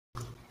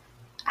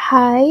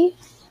Hi,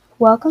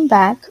 welcome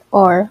back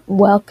or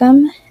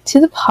welcome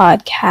to the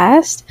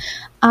podcast.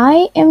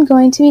 I am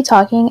going to be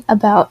talking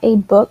about a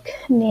book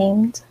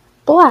named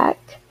Black.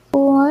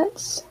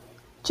 Let's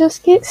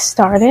just get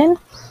started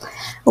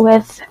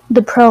with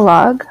the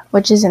prologue,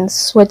 which is in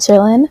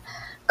Switzerland.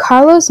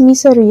 Carlos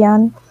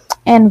Misorian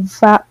and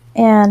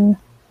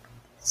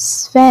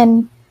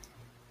Sven,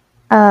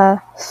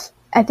 I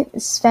think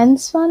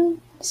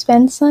Svensson,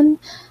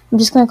 I'm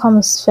just going to call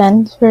him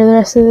Sven for the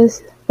rest of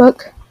this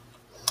book,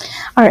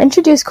 are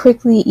introduced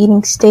quickly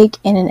eating steak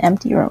in an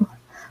empty room.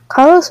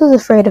 Carlos wasn't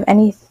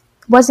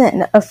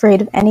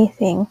afraid of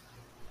anything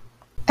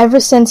ever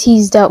since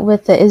he's dealt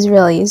with the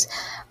Israelis,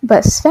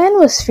 but Sven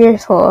was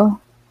fearful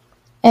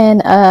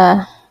in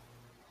a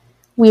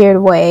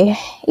weird way.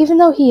 Even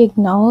though he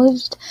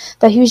acknowledged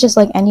that he was just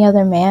like any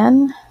other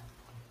man,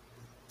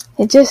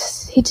 he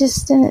was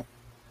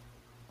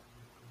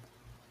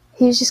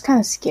just kind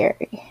of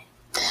scary.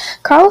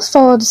 Carlos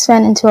followed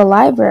Sven into a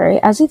library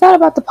as he thought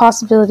about the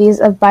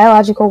possibilities of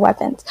biological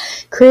weapons,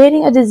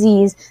 creating a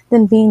disease,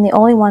 then being the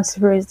only ones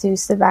to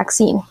produce the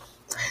vaccine.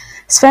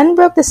 Sven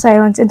broke the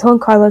silence and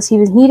told Carlos he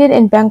was needed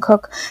in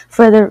Bangkok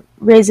for the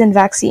raisin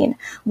vaccine,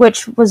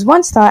 which was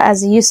once thought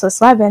as a useless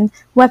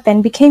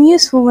weapon, became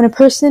useful when a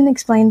person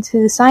explained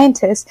to the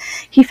scientist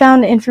he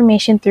found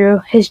information through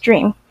his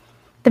dream.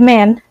 The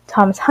man,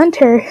 Thomas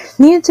Hunter,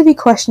 needed to be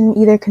questioned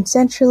either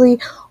consensually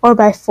or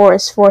by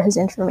force for his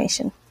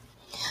information.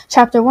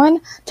 Chapter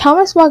 1.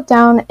 Thomas walked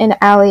down an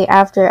alley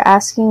after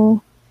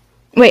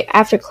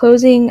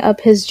closing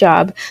up his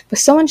job, but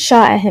someone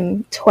shot at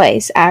him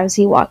twice as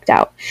he walked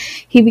out.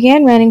 He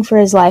began running for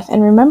his life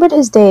and remembered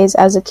his days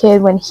as a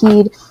kid when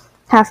he'd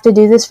have to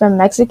do this from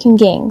Mexican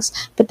gangs,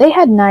 but they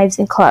had knives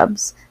and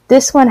clubs.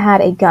 This one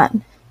had a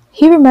gun.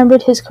 He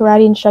remembered his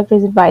karate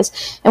instructor's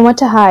advice and went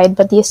to hide,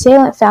 but the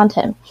assailant found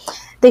him.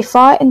 They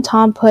fought and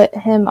Tom put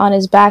him on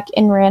his back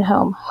and ran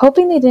home,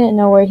 hoping they didn't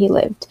know where he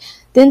lived.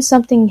 Then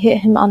something hit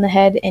him on the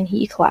head and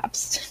he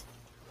collapsed.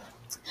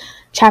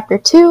 Chapter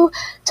 2.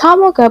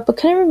 Tom woke up but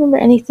couldn't remember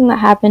anything that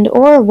happened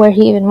or where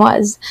he even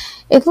was.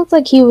 It looked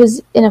like he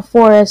was in a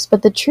forest,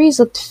 but the trees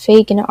looked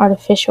fake and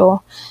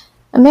artificial.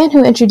 A man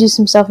who introduced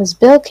himself as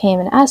Bill came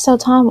and asked how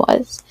Tom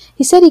was.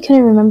 He said he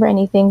couldn't remember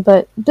anything,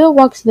 but Bill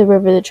walked to the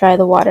river to try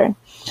the water.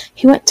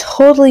 He went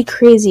totally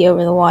crazy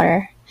over the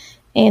water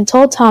and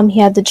told Tom he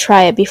had to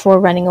try it before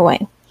running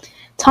away.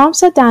 Tom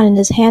sat down and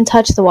his hand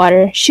touched the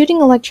water,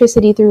 shooting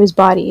electricity through his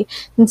body,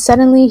 and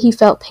suddenly he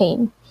felt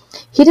pain.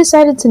 He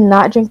decided to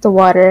not drink the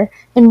water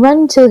and run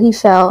until he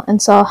fell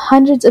and saw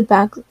hundreds of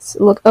bats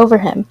look over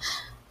him,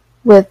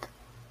 with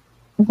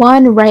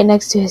one right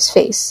next to his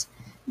face.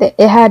 It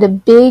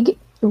had big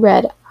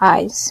red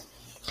eyes.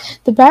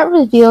 The bat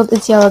revealed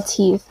its yellow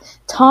teeth.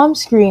 Tom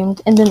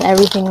screamed, and then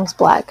everything was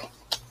black.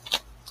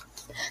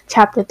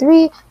 Chapter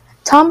 3.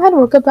 Tom had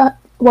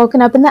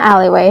woken up in the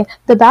alleyway.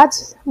 The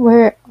bats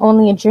were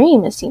only a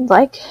dream, it seemed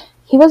like.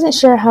 He wasn't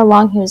sure how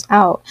long he was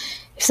out,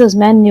 if those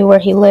men knew where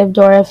he lived,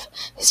 or if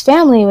his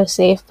family was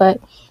safe, but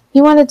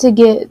he wanted to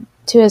get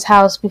to his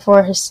house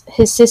before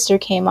his sister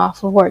came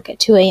off of work at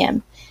 2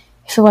 a.m.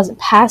 If it wasn't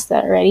past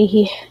that already,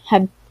 he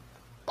had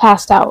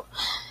passed out.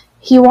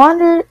 He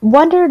wondered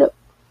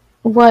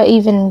what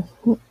even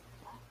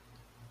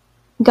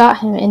got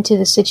him into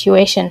the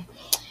situation.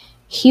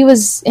 He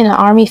was in an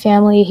army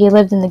family. He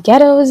lived in the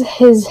ghettos.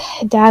 His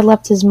dad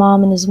left his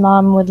mom, and his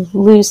mom would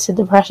lose to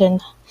depression.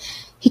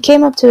 He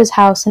came up to his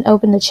house and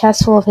opened a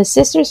chest full of his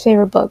sister's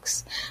favorite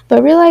books,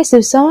 but realized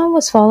if someone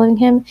was following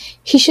him,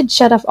 he should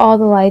shut off all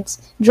the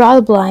lights, draw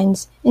the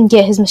blinds, and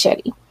get his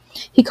machete.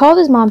 He called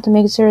his mom to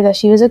make sure that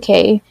she was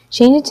okay,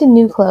 changed into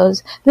new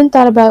clothes, then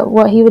thought about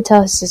what he would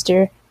tell his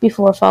sister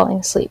before falling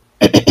asleep.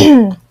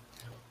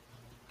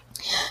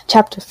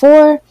 Chapter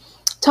 4.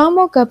 Tom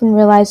woke up and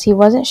realized he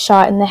wasn't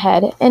shot in the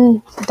head,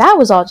 and that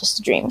was all just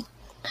a dream.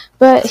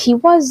 But he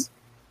was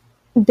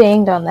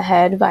banged on the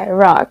head by a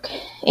rock,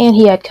 and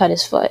he had cut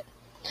his foot.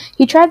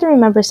 He tried to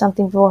remember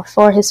something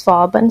before his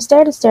fall, but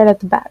instead stared at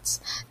the bats.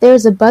 There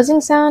was a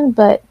buzzing sound,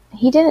 but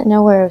he didn't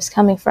know where it was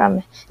coming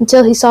from,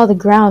 until he saw the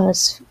ground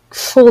was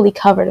fully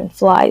covered in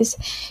flies.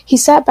 He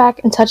sat back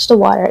and touched the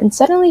water, and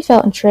suddenly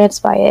felt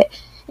entranced by it,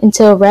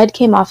 until red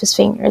came off his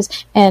fingers,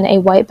 and a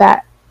white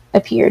bat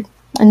appeared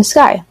in the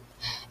sky.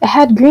 It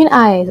had green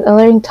eyes,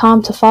 alerting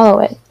Tom to follow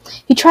it.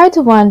 He tried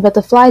to run, but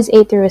the flies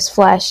ate through his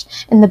flesh,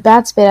 and the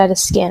bats bit at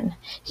his skin.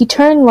 He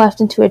turned left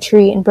into a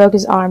tree and broke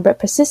his arm, but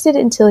persisted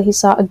until he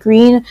saw a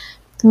green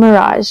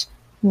mirage,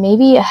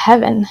 maybe a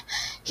heaven.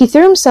 He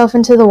threw himself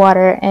into the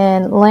water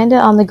and landed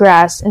on the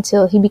grass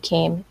until he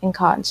became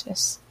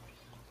unconscious.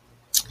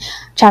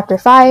 Chapter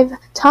 5.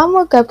 Tom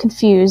woke up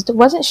confused,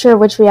 wasn't sure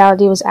which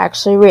reality was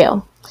actually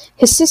real.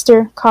 His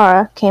sister,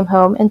 Kara, came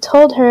home and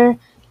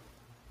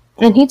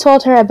he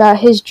told her about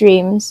his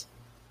dreams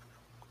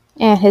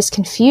and his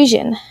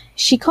confusion.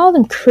 She called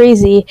him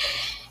crazy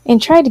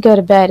and tried to go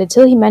to bed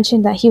until he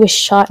mentioned that he was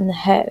shot in the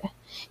head.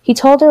 He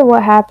told her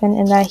what happened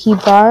and that he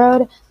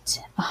borrowed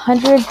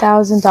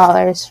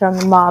 $100,000 from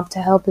the mob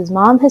to help his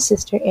mom, his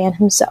sister, and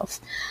himself.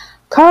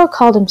 Carl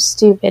called him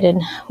stupid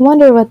and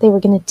wondered what they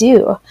were going to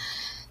do.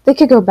 They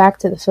could go back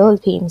to the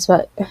Philippines,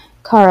 but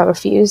Carl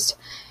refused.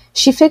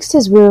 She fixed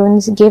his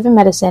wounds, gave him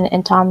medicine,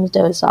 and Tom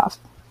dozed off.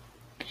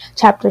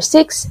 Chapter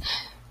 6.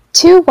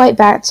 Two white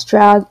bats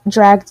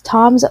dragged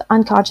Tom's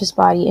unconscious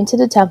body into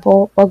the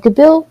temple, while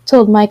Gabil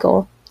told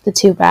Michael, the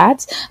two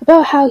bats,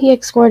 about how he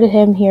escorted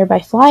him here by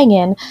flying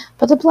in,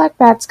 but the black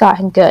bats got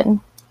him good.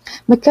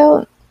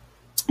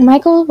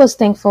 Michael was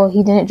thankful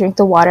he didn't drink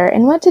the water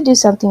and went to do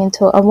something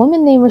until a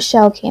woman named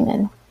Rochelle came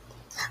in.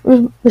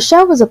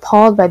 Rochelle was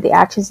appalled by the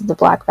actions of the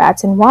black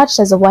bats and watched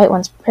as the white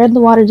ones prepared the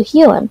water to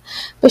heal him,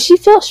 but she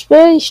felt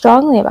very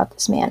strongly about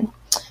this man.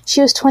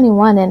 She was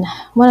 21 and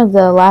one of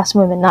the last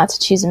women not to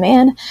choose a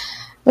man,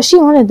 but she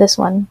wanted this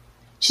one.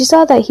 She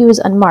saw that he was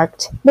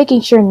unmarked,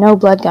 making sure no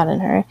blood got in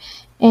her,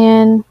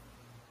 and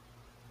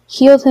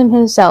healed him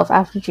himself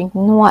after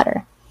drinking the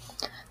water.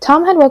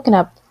 Tom had woken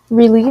up,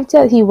 relieved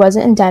that he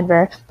wasn't in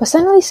Denver, but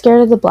suddenly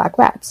scared of the black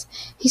bats.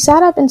 He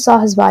sat up and saw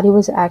his body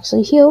was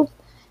actually healed,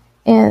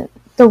 and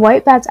the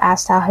white bats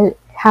asked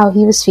how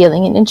he was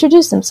feeling and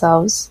introduced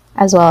themselves,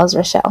 as well as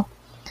Rochelle.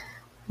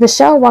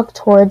 Rochelle walked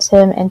towards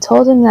him and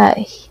told him that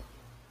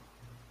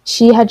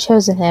she had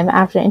chosen him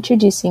after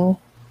introducing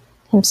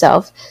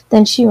himself.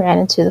 Then she ran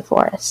into the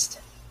forest.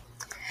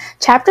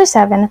 Chapter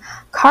 7.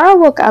 Carl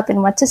woke up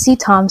and went to see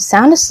Tom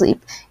sound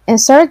asleep and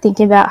started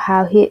thinking about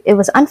how it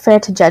was unfair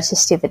to judge his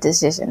stupid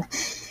decision.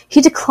 He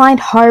declined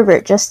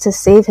Harvard just to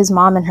save his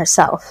mom and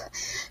herself.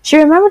 She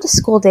remembered the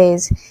school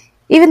days.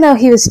 Even though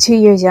he was 2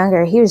 years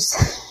younger, he was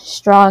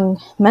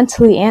strong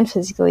mentally and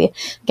physically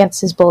against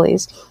his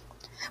bullies,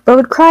 but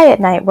would cry at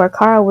night where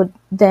Carl would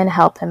then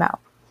help him out.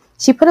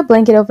 She put a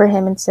blanket over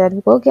him and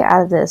said, "We'll get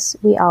out of this.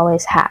 We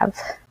always have."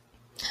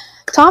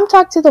 Tom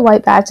talked to the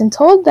white bats and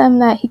told them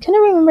that he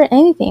couldn't remember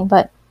anything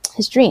but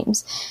his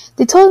dreams.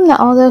 They told him that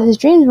although his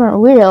dreams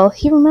weren't real,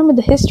 he remembered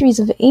the histories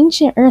of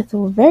ancient Earth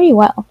very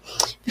well.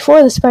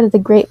 Before the spread of the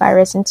Great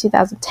Virus in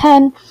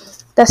 2010,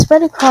 that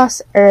spread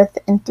across Earth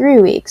in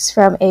 3 weeks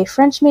from a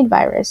French-made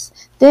virus,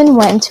 then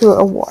went into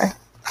a war.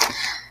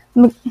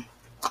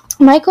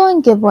 Michael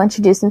and Gibble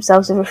introduced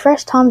themselves to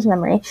refresh Tom's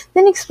memory,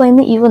 then explained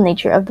the evil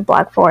nature of the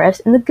Black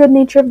Forest and the good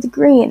nature of the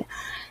Green.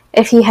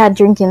 If he had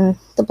drinking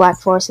the Black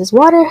Forest's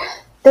water,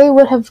 they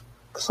would have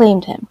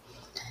claimed him.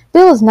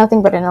 Bill is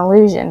nothing but an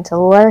illusion to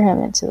lure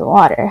him into the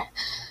water.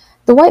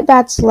 The white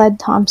bats led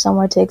Tom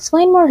somewhere to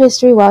explain more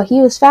history while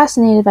he was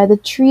fascinated by the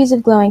trees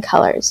of glowing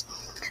colors.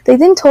 They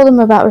then told him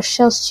about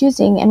Rochelle's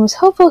choosing and was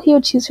hopeful he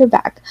would choose her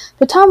back,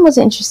 but Tom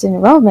wasn't interested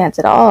in romance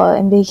at all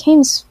and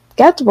became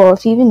skeptical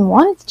if he even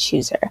wanted to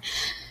choose her.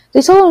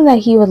 They told him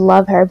that he would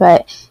love her,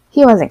 but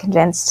he wasn't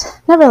convinced.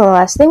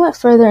 Nevertheless, they went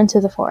further into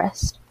the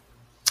forest.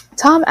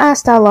 Tom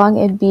asked how long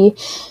it'd be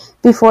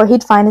before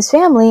he'd find his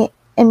family,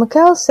 and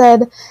Mikhail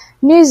said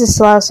news is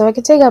slow, so it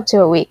could take up to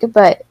a week,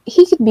 but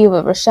he could be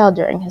with Rochelle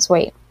during his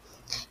wait.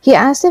 He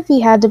asked if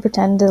he had to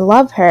pretend to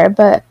love her,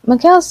 but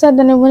Mikhail said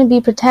that it wouldn't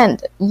be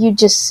pretend. You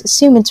just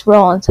assume it's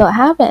real until it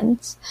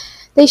happens.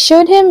 They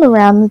showed him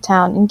around the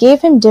town and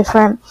gave him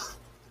different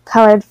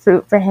colored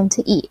fruit for him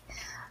to eat.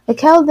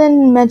 Mikhail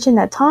then mentioned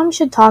that Tom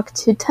should talk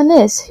to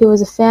Tanis, who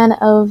was a fan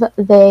of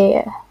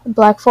the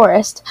Black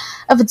Forest,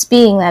 of its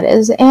being, that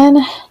is, and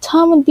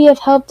Tom would be of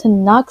help to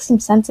knock some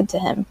sense into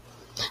him.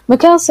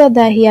 Mikhail said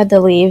that he had to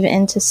leave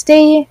and to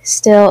stay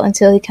still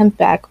until he comes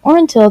back or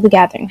until the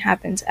gathering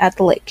happens at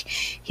the lake.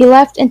 He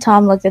left and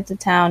Tom looked at the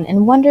town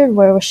and wondered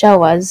where Rochelle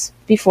was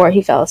before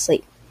he fell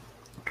asleep.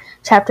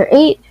 Chapter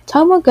 8.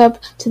 Tom woke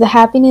up to the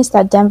happiness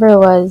that Denver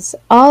was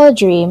all a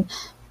dream,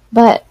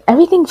 but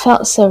everything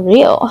felt so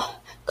real.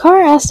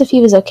 Carl asked if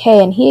he was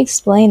okay, and he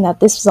explained that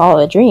this was all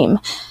a dream.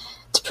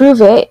 To prove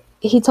it,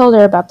 he told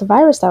her about the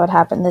virus that would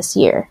happen this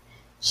year.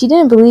 She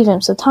didn't believe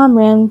him, so Tom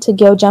ran to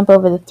go jump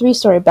over the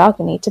 3-story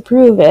balcony to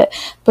prove it,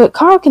 but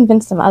Carl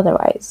convinced him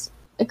otherwise.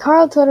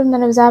 Carl told him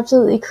that it was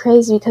absolutely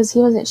crazy because he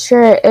wasn't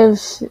sure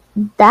if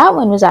that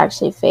one was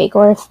actually fake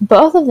or if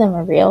both of them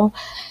were real,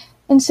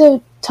 and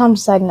so Tom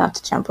decided not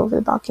to jump over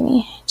the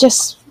balcony,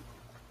 just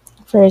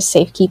for his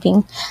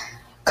safekeeping.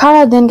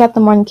 Carl then got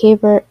the morning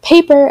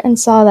paper and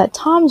saw that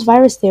Tom's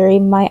virus theory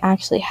might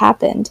actually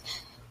happen.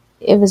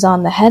 It was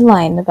on the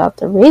headline about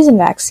the raisin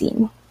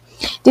vaccine.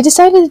 They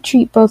decided to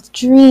treat both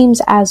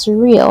dreams as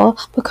real,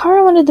 but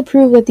Carl wanted to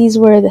prove that these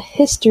were the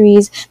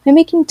histories by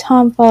making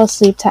Tom fall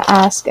asleep to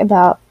ask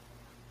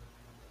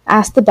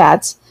the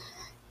bats,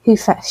 who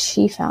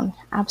she found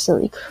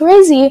absolutely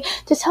crazy,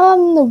 to tell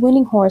him the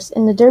winning horse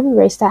in the derby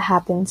race that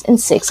happens in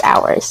 6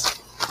 hours.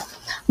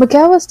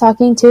 Miguel was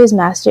talking to his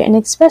master and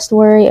expressed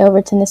worry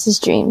over Tennis's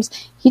dreams.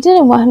 He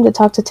didn't want him to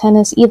talk to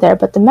Tennis either,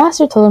 but the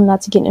master told him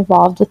not to get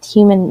involved with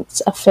human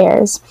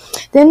affairs.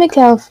 Then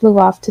Miguel flew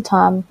off to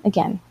Tom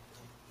again.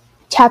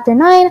 Chapter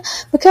 9.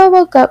 Miguel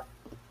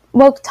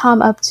woke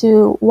Tom up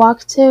to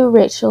walk to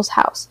Rachel's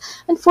house.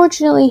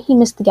 Unfortunately, he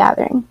missed the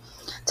gathering.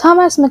 Tom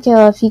asked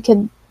Miguel if he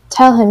could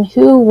tell him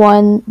who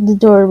won the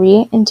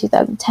Derby in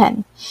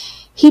 2010.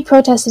 He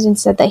protested and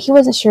said that he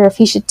wasn't sure if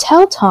he should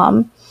tell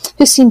Tom,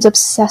 who seems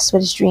obsessed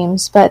with his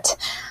dreams, but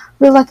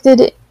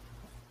reluctant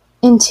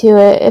into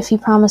it if he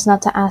promised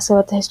not to ask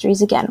about the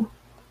histories again.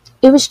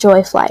 It was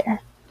Joy Flyer.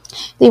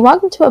 They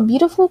walked into a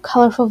beautiful,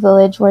 colorful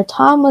village where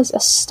Tom was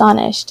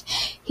astonished.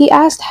 He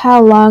asked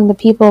how long the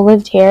people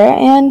lived here,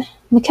 and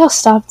Mikhail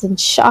stopped in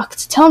shock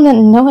to tell him that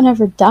no one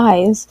ever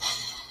dies.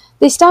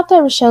 They stopped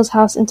at Rochelle's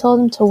house and told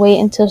him to wait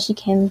until she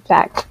came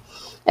back.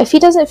 If he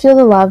doesn't feel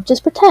the love,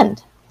 just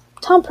pretend.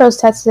 Tom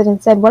protested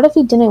and said what if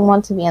he didn't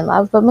want to be in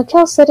love, but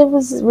Mikhail said it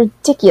was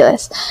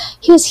ridiculous.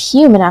 He was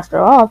human after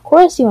all. Of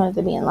course he wanted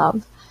to be in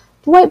love.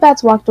 The white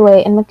bats walked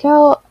away, and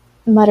Mikhail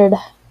muttered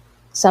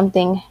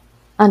something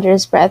under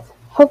his breath,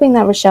 hoping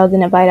that Rochelle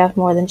didn't bite off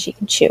more than she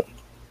could chew.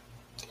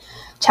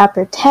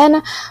 Chapter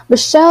 10.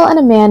 Rochelle and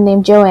a man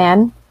named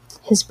Joanne,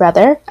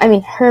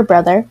 her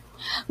brother,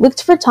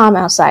 looked for Tom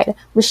outside.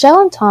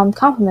 Rochelle and Tom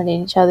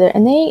complimented each other,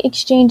 and they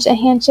exchanged a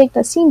handshake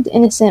that seemed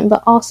innocent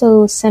but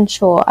also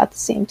sensual at the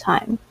same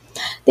time.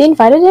 They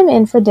invited him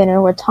in for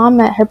dinner where Tom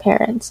met her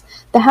parents.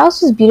 The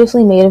house was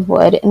beautifully made of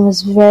wood and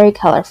was very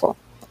colorful.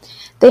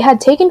 They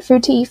had taken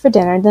fruit to eat for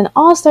dinner, then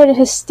all started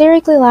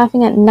hysterically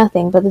laughing at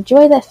nothing but the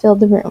joy that filled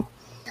the room.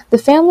 The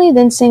family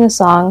then sang a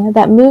song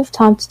that moved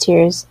Tom to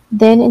tears,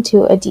 then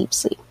into a deep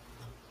sleep.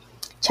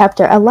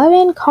 Chapter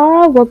 11.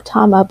 Kara woke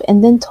Tom up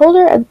and then told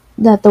her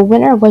that the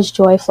winner was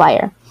Joy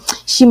Flyer.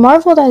 She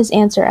marveled at his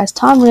answer as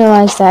Tom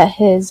realized that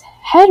his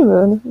head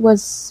wound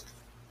was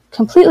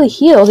completely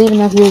healed even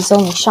though he was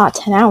only shot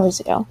 10 hours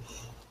ago.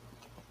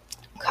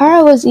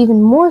 Kara was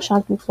even more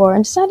shocked before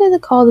and decided to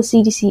call the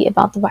CDC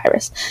about the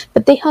virus,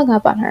 but they hung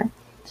up on her.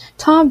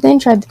 Tom then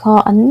tried to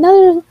call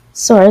another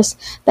source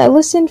that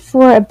listened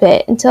for a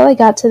bit until they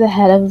got to the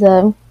head of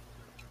the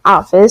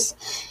office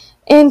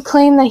and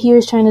claimed that he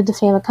was trying to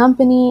defame a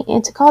company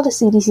and to call the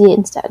CDC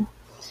instead.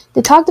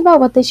 They talked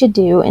about what they should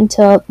do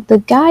until the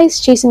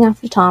guys chasing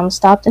after Tom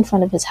stopped in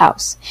front of his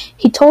house.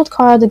 He told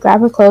Kara to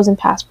grab her clothes and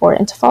passport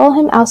and to follow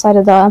him outside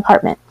of the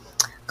apartment.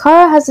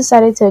 Kara has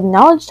decided to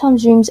acknowledge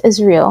Tom's dreams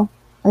as real,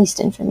 at least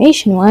the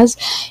information was,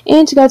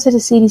 and to go to the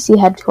CDC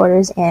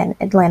headquarters in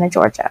Atlanta,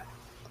 Georgia.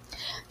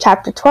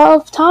 Chapter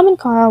 12. Tom and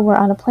Kara were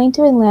on a plane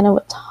to Atlanta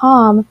with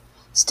Tom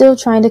still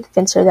trying to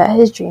convince her that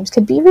his dreams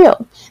could be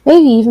real,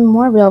 maybe even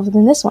more real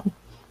than this one.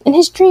 In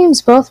his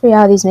dreams, both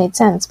realities made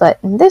sense, but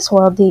in this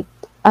world, the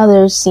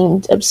others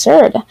seemed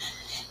absurd.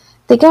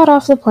 They got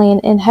off the plane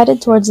and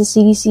headed towards the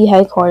CDC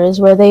headquarters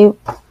where they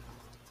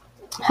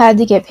had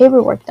to get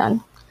paperwork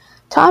done.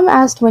 Tom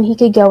asked when he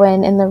could go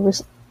in, and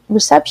the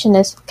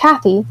receptionist,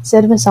 Kathy,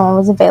 said when someone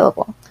was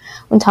available.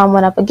 When Tom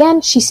went up again,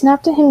 she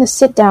snapped at him to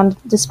sit down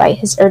despite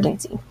his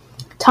urgency.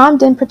 Tom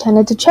then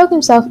pretended to choke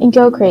himself and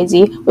go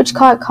crazy, which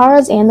caught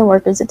Kara's and the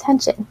workers'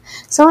 attention.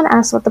 Someone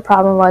asked what the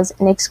problem was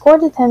and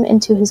escorted him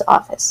into his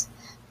office.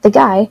 The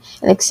guy,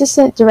 an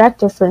assistant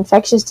director for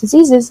infectious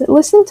diseases,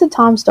 listened to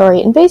Tom's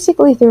story and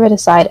basically threw it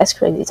aside as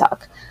crazy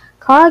talk.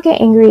 Kara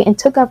got angry and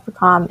took up for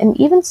Tom and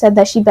even said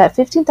that she bet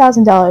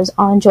 $15,000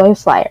 on Joy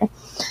Flyer.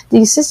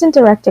 The assistant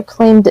director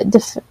claimed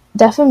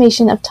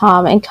defamation of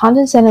Tom and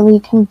condescendingly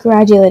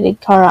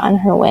congratulated Kara on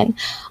her win,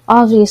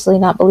 obviously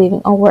not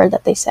believing a word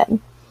that they said.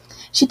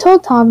 She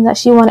told Tom that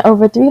she won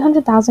over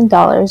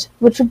 $300,000,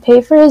 which would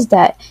pay for his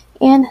debt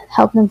and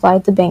help him fly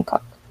to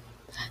Bangkok.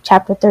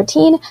 Chapter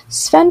 13.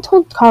 Sven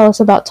told Carlos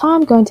about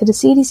Tom going to the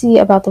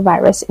CDC about the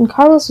virus, and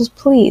Carlos was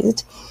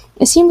pleased.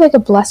 It seemed like a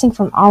blessing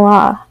from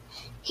Allah.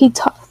 He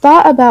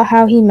thought about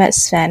how he met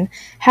Sven,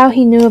 how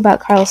he knew about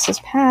Carlos's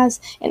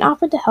past, and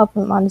offered to help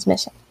him on his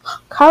mission.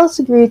 Carlos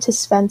agreed to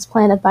Sven's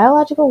plan of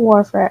biological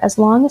warfare as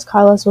long as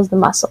Carlos was the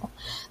muscle.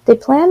 They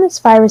planned this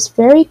virus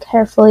very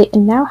carefully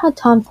and now had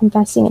Tom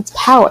confessing its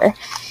power.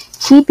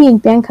 He'd be in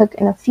Bangkok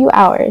in a few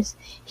hours.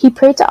 He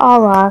prayed to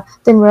Allah,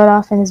 then rode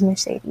off in his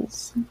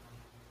Mercedes.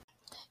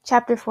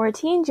 Chapter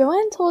 14.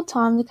 Joanne told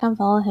Tom to come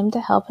follow him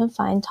to help him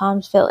find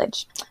Tom's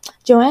village.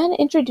 Joanne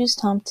introduced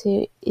Tom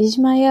to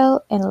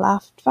Ismail and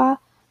Laftva,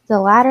 the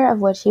latter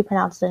of which he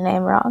pronounced the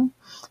name wrong,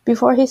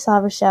 before he saw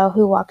Rochelle,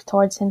 who walked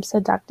towards him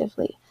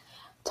seductively.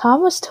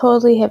 Tom was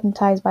totally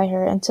hypnotized by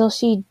her until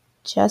she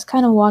just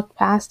kind of walked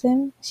past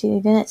him. She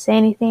didn't say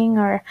anything,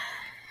 or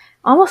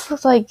almost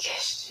looked like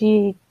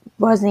she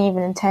wasn't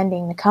even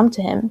intending to come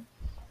to him.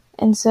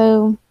 And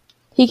so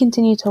he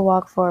continued to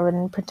walk forward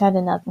and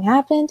pretended nothing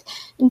happened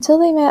until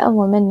they met a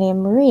woman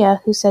named Maria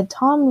who said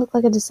Tom looked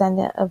like a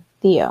descendant of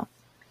Theo.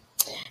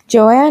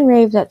 Joanne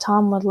raved that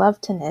Tom would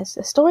love Tanis,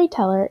 a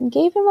storyteller, and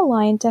gave him a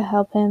line to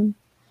help him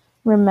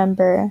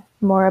remember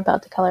more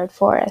about the colored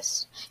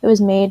forest. It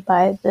was made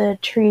by the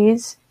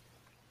trees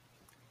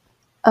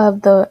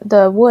of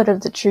the wood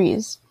of the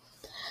trees.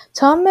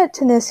 Tom met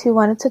Tanis, who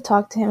wanted to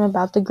talk to him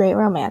about the great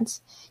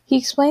romance. He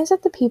explains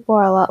that the people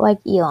are a lot like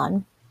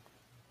Elon.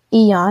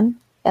 Elon?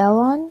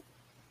 The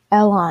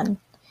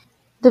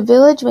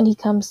village when it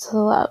comes to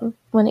love.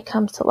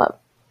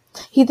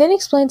 He then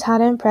explains how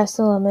to impress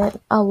the limit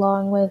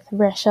along with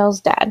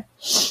Rochelle's dad,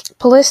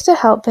 Polis, to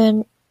help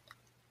him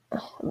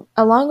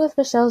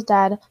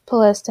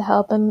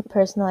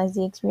personalize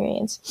the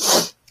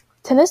experience.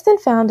 Tanis then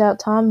found out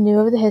Tom knew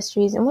of the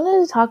histories and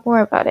wanted to talk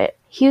more about it.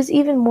 He was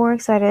even more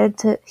excited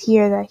to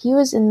hear that he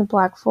was in the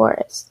Black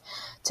Forest.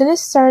 Tinnis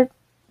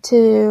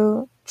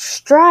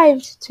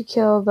strived to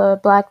kill the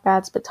black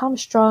bats, but Tom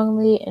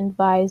strongly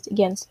advised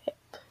against it.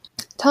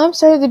 Tom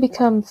started to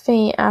become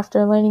faint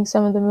after learning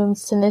some of the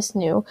moves Tinnis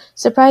knew,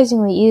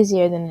 surprisingly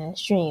easier than in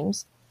his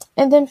dreams,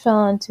 and then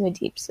fell into a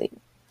deep sleep.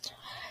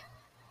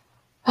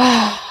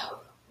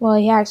 Well,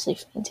 he actually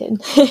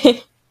fainted.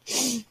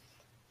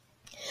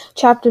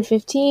 Chapter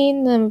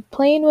 15. The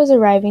plane was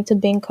arriving to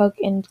Bangkok,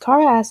 and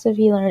Kara asked if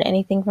he learned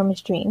anything from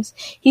his dreams.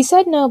 He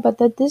said no, but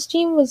that this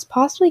dream was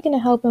possibly going to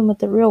help him with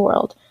the real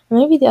world, or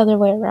maybe the other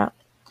way around.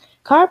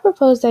 Kara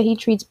proposed that he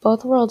treats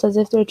both worlds as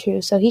if they're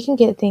true so he can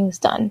get things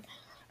done.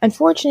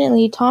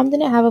 Unfortunately, Tom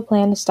didn't have a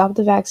plan to stop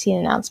the vaccine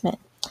announcement.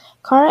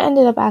 Kara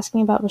ended up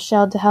asking about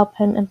Rochelle to help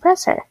him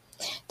impress her.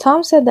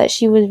 Tom said that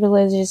she was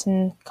religious,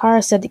 and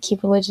Kara said to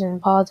keep religion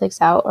and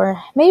politics out,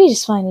 or maybe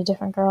just find a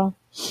different girl.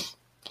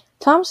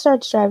 Tom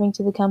starts driving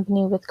to the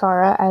company with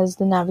Kara as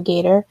the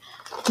navigator.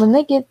 When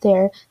they get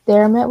there, they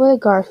are met with a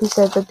guard who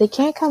says that they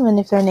can't come in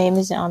if their name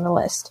isn't on the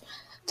list.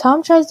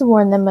 Tom tries to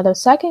warn them, but a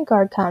second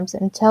guard comes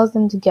and tells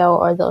them to go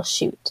or they'll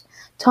shoot.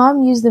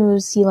 Tom used the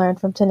moves he learned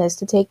from Tinnis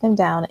to take them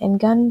down and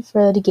gun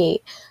for the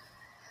gate,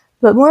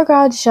 but more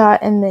guards shot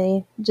and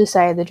they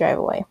decided to drive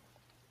away.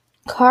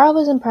 Kara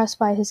was impressed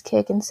by his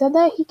kick and said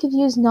that he could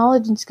use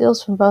knowledge and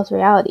skills from both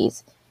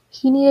realities.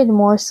 He needed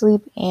more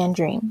sleep and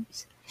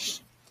dreams.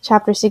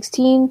 Chapter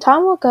 16.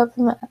 Tom woke up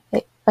from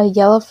a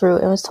yellow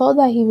fruit and was told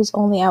that he was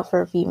only out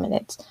for a few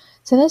minutes.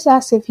 Tinnis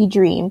asked if he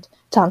dreamed.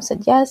 Tom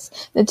said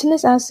yes. Then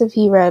Tinnis asked if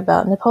he read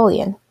about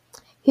Napoleon.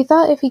 He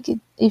thought if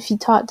he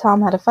taught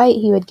Tom how to fight,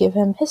 he would give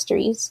him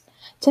histories.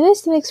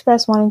 Tinnis then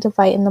expressed wanting to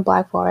fight in the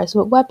Black Forest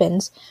with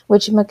weapons,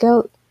 which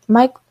Mikhail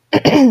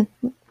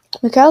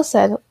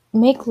said,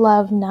 "Make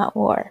love, not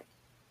war."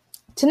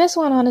 Tinnis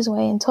went on his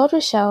way and told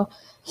Rochelle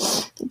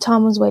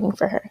Tom was waiting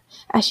for her.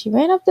 As she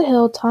ran up the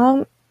hill,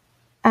 Tom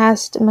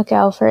asked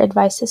Mikhail for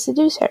advice to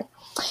seduce her.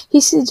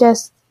 He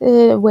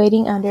suggested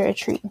waiting under a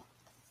tree.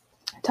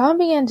 Tom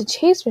began to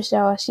chase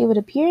Rochelle as she would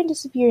appear and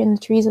disappear in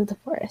the trees of the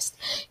forest.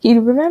 He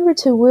remembered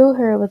to woo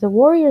her with a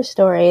warrior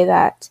story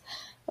that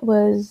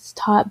was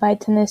taught by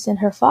Tinnis and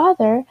her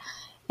father,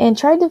 and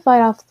tried to fight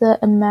off the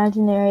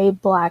imaginary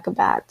black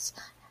bats,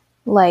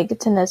 like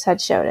Tinnis had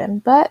showed him,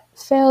 but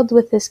failed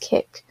with his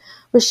kick.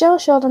 Rochelle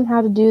showed him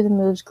how to do the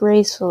moves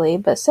gracefully,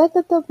 but said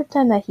that they'll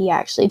pretend that he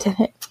actually did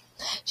it.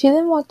 She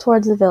then walked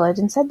towards the village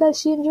and said that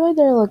she enjoyed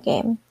their little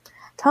game.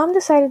 Tom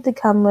decided to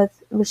come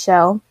with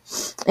Rochelle,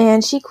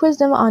 and she quizzed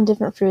him on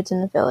different fruits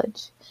in the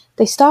village.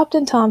 They stopped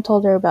and Tom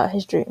told her about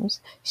his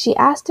dreams. She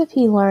asked if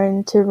he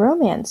learned to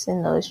romance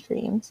in those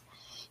dreams.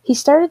 He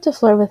started to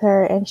flirt with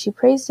her, and she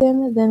praised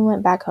him, then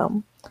went back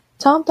home.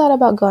 Tom thought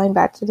about going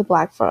back to the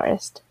Black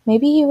Forest.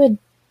 Maybe he would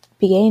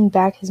gain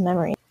back his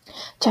memory.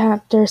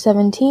 Chapter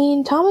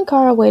 17. Tom and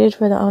Kara waited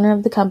for the owner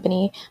of the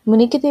company,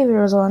 Monica de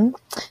Roslin,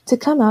 to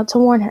come out to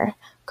warn her.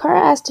 Kara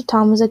asked if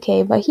Tom was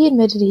okay, but he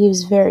admitted he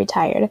was very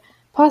tired,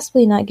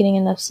 possibly not getting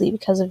enough sleep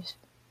because of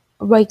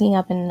waking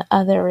up in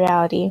another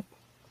reality.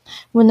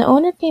 When the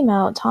owner came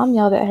out, Tom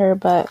yelled at her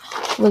but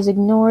was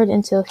ignored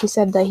until he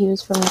said that he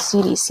was from the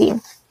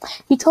CDC.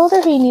 He told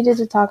her he needed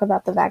to talk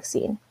about the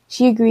vaccine.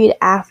 She agreed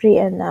after the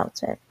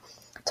announcement.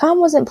 Tom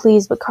wasn't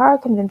pleased, but Kara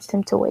convinced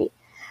him to wait.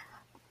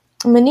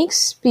 Monique's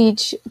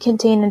speech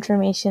contained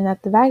information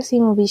that the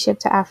vaccine will be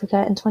shipped to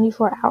Africa in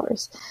 24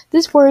 hours.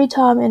 This worried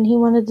Tom, and he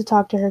wanted to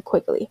talk to her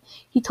quickly.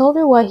 He told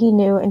her what he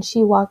knew, and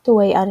she walked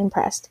away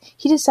unimpressed.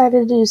 He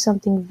decided to do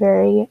something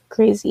very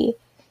crazy.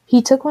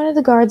 He took one of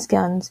the guards'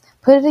 guns,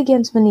 put it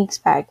against Monique's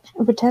back,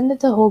 and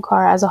pretended to hold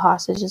Kara as a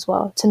hostage as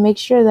well, to make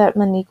sure that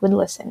Monique would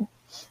listen.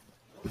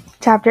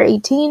 Chapter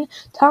 18.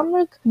 Tom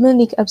took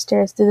Monique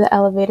upstairs to the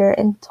elevator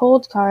and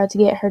told Kara to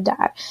get her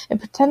dad,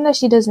 and pretend that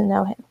she doesn't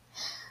know him.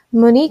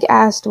 Monique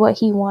asked what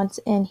he wants,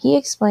 and he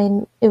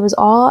explained it was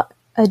all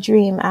a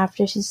dream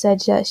after she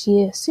said that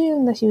she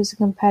assumed that she was a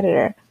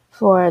competitor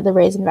for the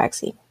raisin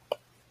vaccine.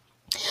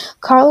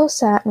 Carlos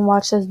sat and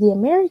watched as the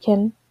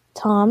American,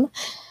 Tom,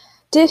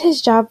 did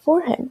his job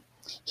for him.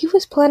 He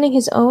was planning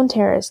his own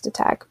terrorist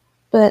attack,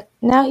 but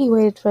now he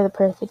waited for the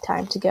perfect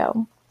time to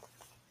go.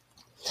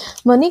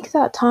 Monique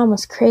thought Tom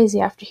was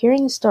crazy after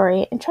hearing the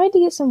story and tried to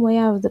get some way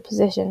out of the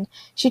position.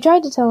 She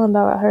tried to tell him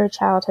about her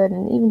childhood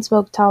and even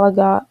spoke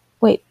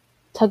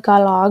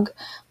Tagalog,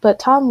 but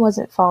Tom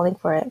wasn't falling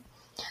for it.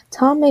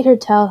 Tom made her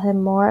tell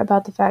him more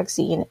about the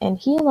vaccine, and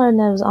he learned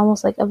that it was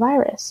almost like a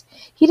virus.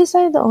 He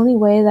decided the only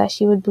way that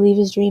she would believe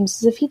his dreams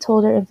is if he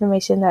told her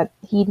information that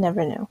he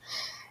never knew.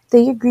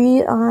 They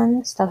agreed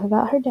on stuff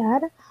about her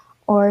dad,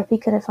 or if he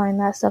couldn't find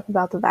that stuff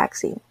about the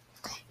vaccine.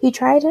 He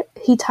tied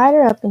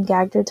her up and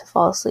gagged her to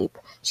fall asleep.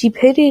 She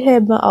pitied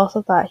him, but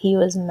also thought he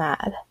was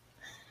mad.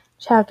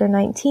 Chapter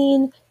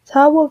 19.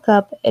 Tom woke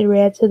up and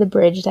ran to the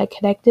bridge that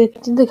connected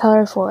the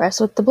Color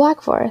Forest with the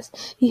Black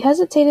Forest. He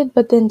hesitated,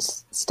 but then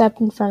stepped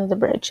in front of the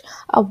bridge.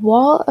 A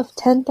wall of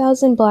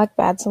 10,000 black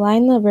bats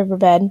lined the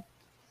riverbed,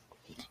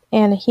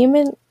 and a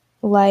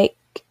human-like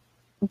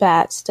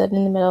bat stood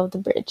in the middle of the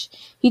bridge.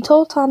 He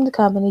told Tom to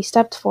come, and he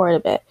stepped forward a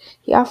bit.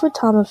 He offered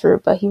Tom a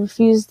fruit, but he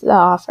refused the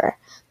offer.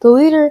 The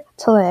leader,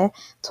 Tale,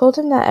 told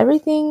him that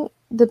everything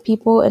the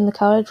people in the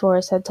colored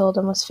forest had told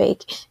him was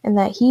fake, and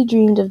that he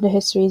dreamed of the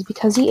histories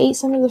because he ate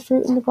some of the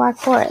fruit in the Black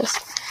Forest.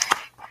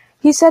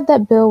 He said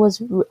that Bill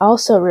was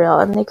also real,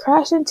 and they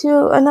crashed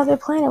into another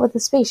planet with a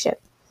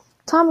spaceship.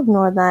 Tom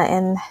ignored that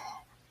and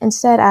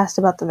instead asked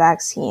about the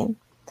vaccine.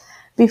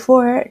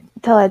 Before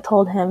Tale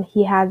told him,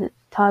 he had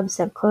Tom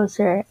step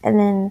closer, and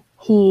then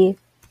he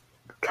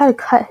kind of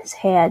cut his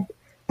hand.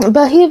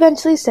 But he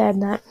eventually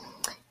said that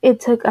it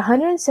took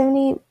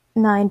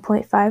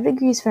 179.5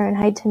 degrees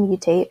Fahrenheit to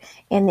mutate,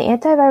 and the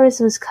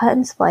antivirus was cut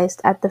and spliced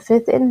at the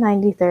 5th and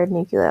 93rd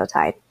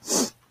nucleotide.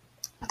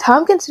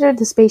 Tom considered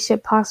the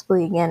spaceship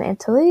possibly again, and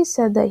Tale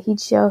said that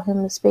he'd show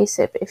him the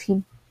spaceship if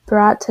he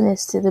brought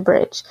Tanis to the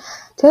bridge.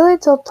 Tale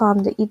told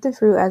Tom to eat the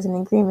fruit as an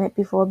agreement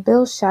before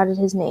Bill shouted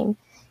his name.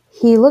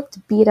 He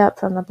looked beat up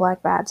from the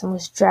black bats and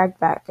was dragged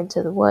back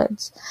into the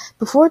woods.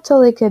 Before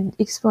Tale could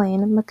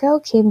explain, Mikhail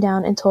came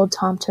down and told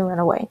Tom to run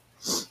away.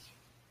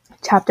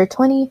 Chapter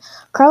 20.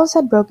 Carlos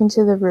had broken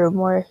into the room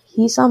where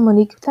he saw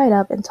Monique tied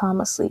up and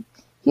Tom asleep.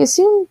 He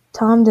assumed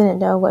Tom didn't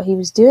know what he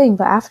was doing,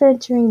 but after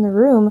entering the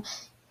room,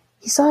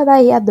 he saw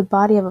that he had the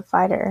body of a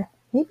fighter.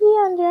 Maybe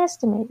he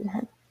underestimated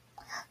him.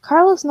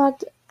 Carlos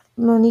knocked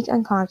Monique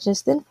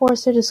unconscious, then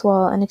forced her to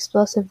swallow an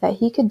explosive that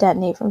he could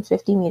detonate from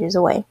 50 meters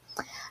away.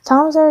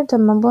 Tom started to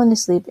mumble in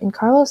his sleep, and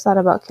Carlos thought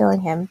about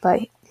killing him,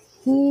 but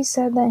he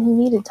said that he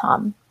needed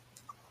Tom.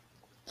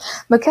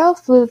 Mikhail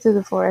flew through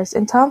the forest,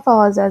 and Tom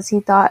followed as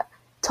he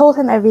told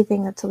him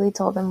everything that Tale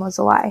told him was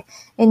a lie,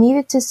 and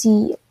needed to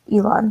see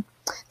Elon.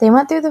 They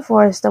went through the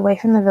forest away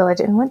from the village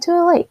and went to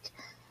a lake.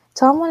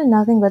 Tom wanted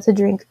nothing but to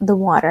drink the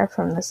water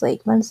from this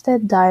lake, but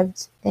instead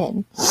dived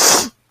in.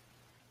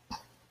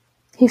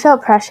 He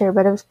felt pressure,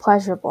 but it was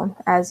pleasurable,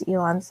 as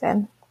Elon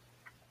said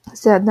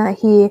that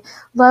he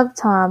loved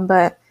Tom,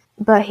 but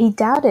he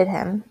doubted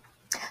him.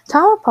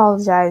 Tom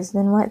apologized,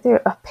 then went through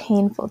a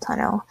painful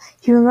tunnel.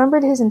 He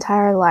remembered his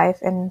entire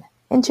life and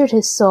entered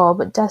his soul,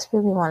 but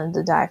desperately wanted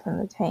to die from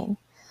the pain.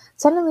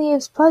 Suddenly it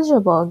was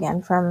pleasurable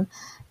again from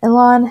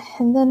Elon,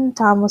 and then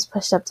Tom was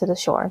pushed up to the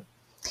shore.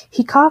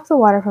 He coughed the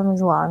water from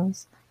his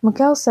lungs.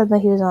 Mikhail said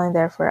that he was only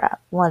there for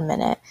 1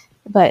 minute,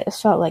 but it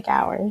felt like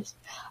hours.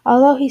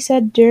 Although he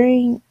said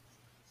during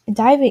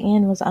diving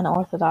in was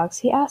unorthodox,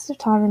 he asked if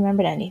Tom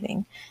remembered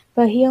anything,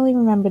 but he only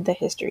remembered the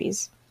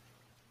histories.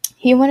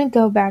 He wouldn't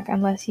go back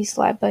unless he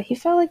slept, but he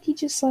felt like he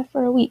just slept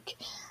for a week,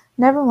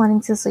 never wanting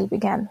to sleep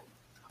again.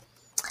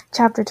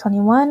 Chapter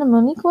 21.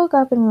 Monique woke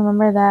up and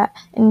remembered that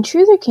an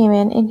intruder came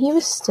in and he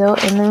was still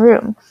in the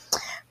room,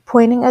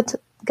 pointing a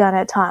gun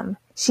at Tom.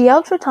 She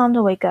yelled for Tom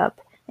to wake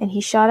up, and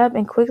he shot up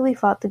and quickly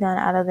fought the gun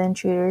out of the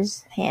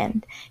intruder's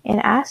hand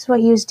and asked what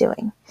he was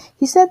doing.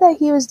 He said that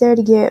he was there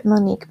to get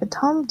Monique, but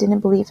Tom didn't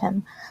believe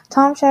him.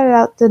 Tom shouted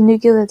out the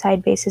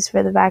nucleotide basis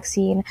for the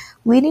vaccine,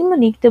 leading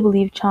Monique to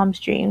believe Tom's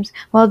dreams,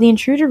 while the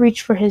intruder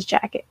reached for his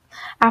jacket.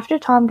 After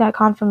Tom got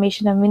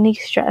confirmation of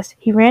Monique's stress,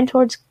 he ran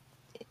towards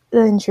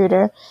the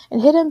intruder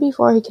and hit him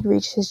before he could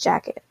reach his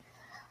jacket.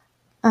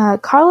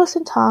 Carlos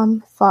and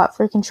Tom fought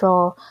for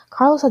control.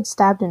 Carlos had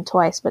stabbed him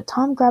twice, but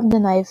Tom grabbed the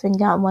knife and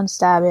got one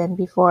stab in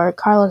before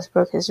Carlos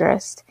broke his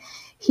wrist.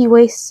 He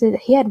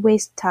had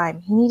wasted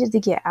time. He needed to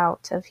get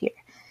out of here.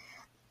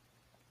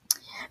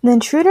 The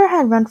intruder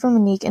had run from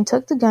Monique and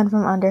took the gun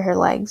from under her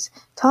legs.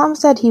 Tom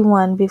said he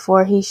won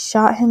before he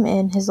shot him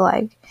in his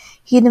leg.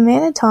 He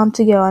demanded Tom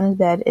to go on his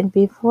bed, and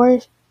before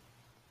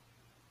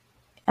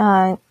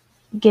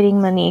getting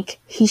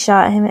Monique, he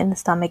shot him in the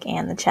stomach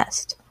and the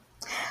chest.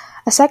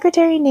 A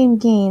secretary named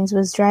Gaines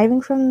was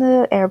driving from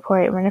the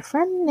airport when a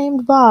friend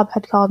named Bob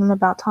had called him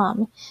about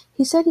Tom.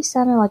 He said he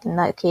sounded like a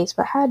nutcase,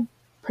 but had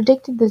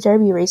predicted the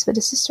Derby race with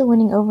his sister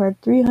winning over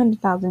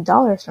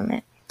 $300,000 from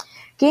it.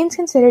 Gaines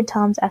considered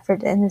Tom's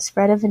effort in the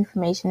spread of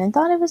information and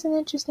thought it was an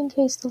interesting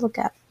case to look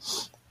at.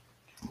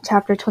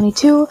 Chapter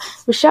 22.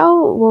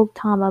 Rochelle woke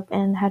Tom up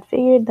and had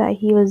figured that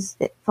he was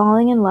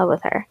falling in love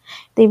with her.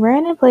 They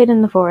ran and played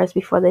in the forest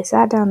before they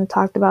sat down and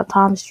talked about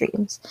Tom's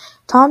dreams.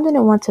 Tom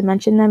didn't want to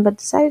mention them, but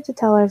decided to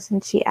tell her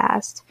since she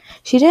asked.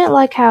 She didn't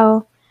like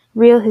how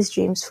real his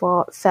dreams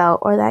felt,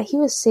 or that he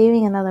was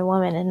saving another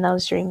woman in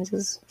those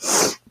dreams.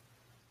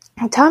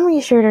 Tom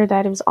reassured her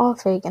that it was all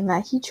fake and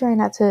that he'd try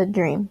not to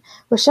dream.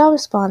 Rochelle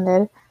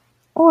responded,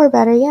 or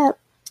better yet,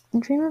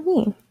 dream of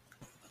me.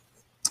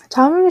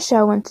 Tom and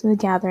Michelle went to the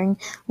gathering,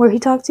 where he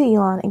talked to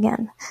Elon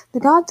again. The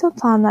god told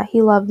Tom that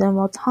he loved him,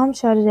 while Tom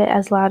shouted it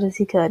as loud as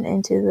he could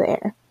into the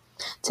air.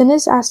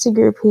 Tanis asked the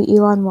group who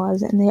Elon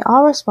was, and they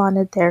all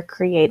responded their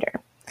creator.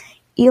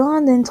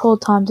 Elon then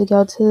told Tom to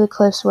go to the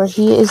cliffs where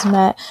he is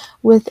met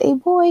with a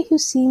boy who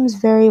seems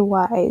very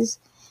wise.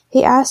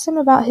 He asked him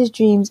about his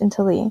dreams and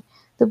Tale.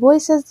 The boy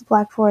says the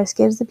Black Forest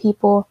gives the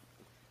people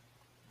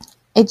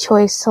a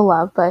choice to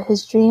love, but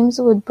his dreams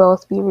would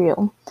both be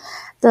real.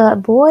 The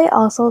boy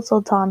also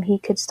told Tom he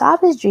could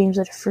stop his dreams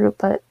with fruit,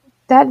 but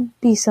that'd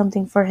be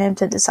something for him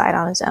to decide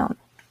on his own.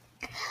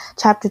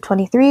 Chapter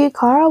 23.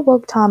 Carl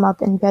woke Tom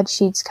up in bed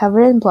sheets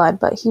covered in blood,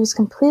 but he was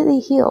completely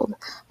healed,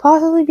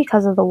 possibly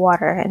because of the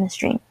water in his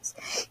dreams.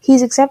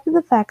 He's accepted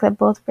the fact that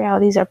both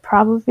realities are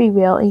probably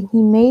real, and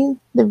he made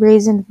the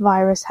raisin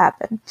virus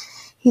happen.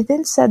 He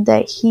then said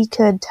that he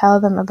could tell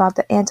them about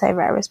the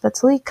antivirus, but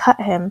Tully cut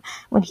him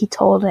when he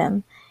told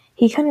him.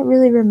 He couldn't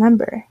really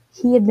remember.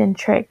 He had been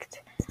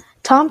tricked.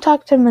 Tom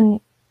talked to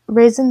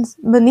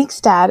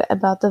Monique's dad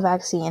about the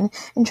vaccine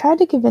and tried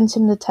to convince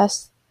him to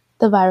test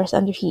the virus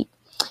under heat.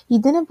 He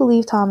didn't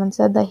believe Tom and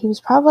said that he was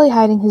probably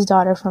hiding his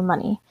daughter for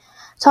money.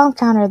 Tom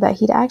countered that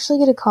he'd actually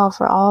get a call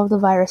for all of the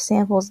virus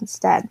samples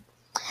instead.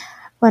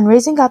 When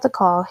Raisin got the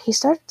call, he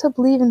started to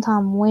believe in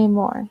Tom way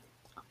more.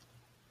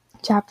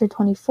 Chapter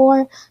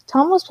 24.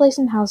 Tom was placed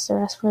in house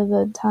arrest for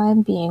the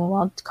time being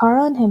while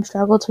Carl and him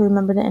struggled to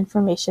remember the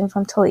information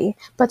from Tully,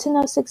 but to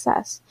no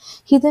success.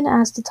 He then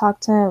asked to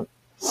talk to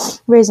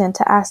Raisin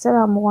to ask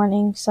about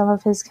warning some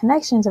of his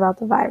connections about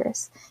the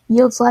virus.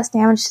 Yields less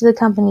damage to the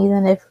company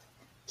than if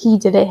he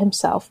did it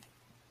himself.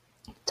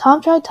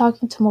 Tom tried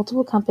talking to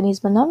multiple companies,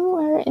 but none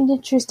were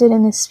interested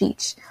in his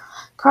speech.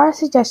 Carl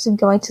suggested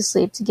going to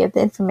sleep to get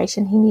the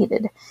information he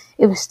needed.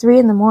 It was 3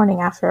 a.m.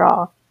 after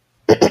all.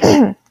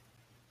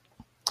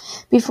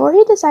 Before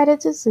he decided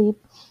to sleep,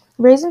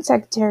 Raisin's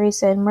secretary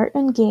said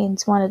Merton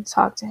Gaines wanted to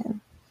talk to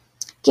him.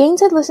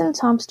 Gaines had listened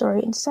to Tom's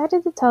story and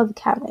decided to tell the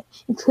cabinet,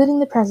 including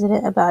the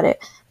president, about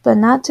it, but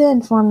not to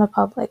inform the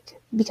public,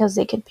 because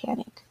they could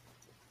panic.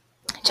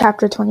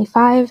 Chapter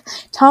 25.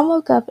 Tom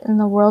woke up and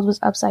the world was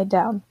upside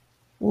down.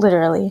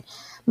 Literally.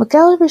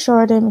 Michaela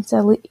reassured him and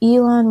said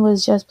Elon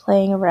was just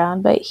playing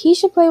around, but he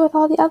should play with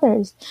all the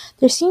others.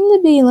 There seemed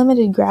to be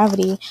limited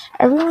gravity.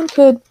 Everyone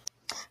could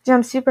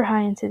jump super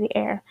high into the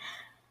air.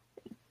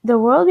 The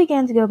world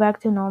began to go back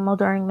to normal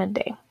during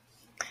midday.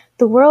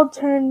 The world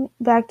turned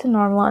back to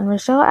normal, and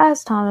Rochelle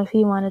asked Tom if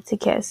he wanted to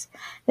kiss.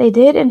 They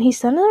did, and he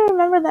suddenly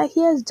remembered that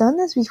he has done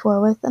this before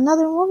with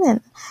another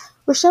woman.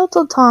 Rochelle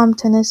told Tom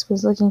Tennis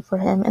was looking for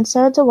him and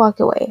started to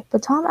walk away,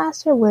 but Tom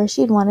asked her where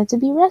she'd wanted to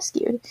be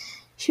rescued.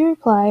 She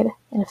replied,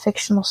 in a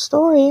fictional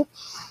story,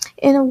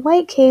 in a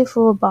white cave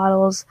full of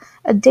bottles,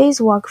 a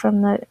day's walk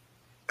from the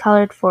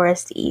colored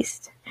forest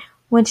east.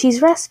 When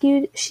she's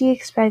rescued, she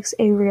expects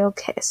a real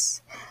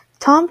kiss.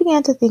 Tom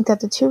began to think that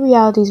the two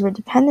realities were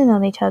dependent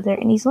on each other,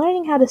 and he's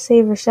learning how to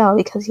save Rochelle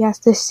because he has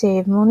to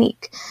save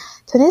Monique.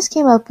 Tennis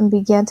came up and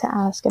began to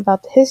ask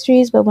about the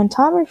histories, but when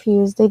Tom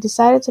refused, they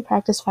decided to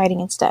practice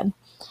fighting instead.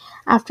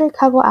 After a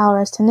couple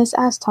hours, Tennis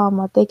asked Tom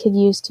what they could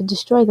use to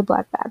destroy the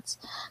Black Bats.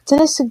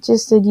 Tennis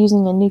suggested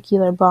using a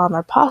nuclear bomb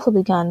or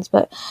possibly guns,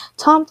 but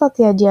Tom thought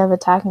the idea of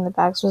attacking the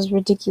Bats was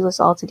ridiculous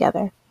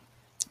altogether.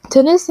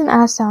 Tennis then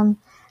asked Tom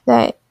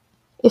that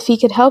if he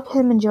could help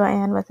him and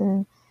Joanne with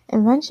an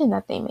invention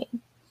that they made.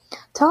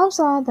 Tom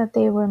saw that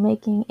they were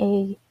making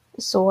a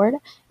sword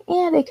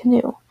and a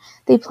canoe.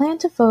 They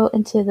planned to float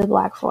into the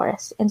Black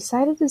Forest and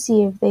decided to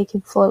see if they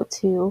could float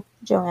to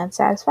Joanne's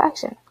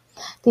satisfaction.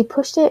 They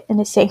pushed it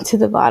and it sank to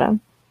the bottom.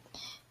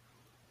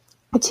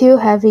 Too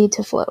heavy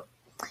to float.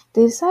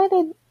 They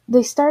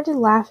started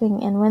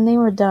laughing, and when they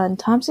were done,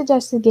 Tom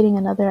suggested getting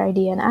another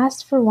idea and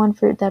asked for one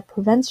fruit that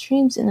prevents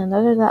dreams and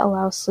another that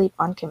allows sleep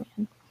on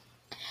command.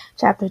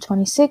 Chapter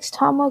 26.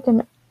 Tom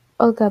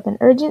woke up and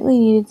urgently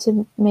needed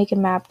to make a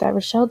map that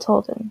Rochelle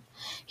told him.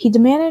 He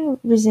demanded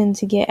Raisin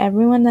to get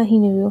everyone that he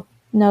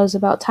knows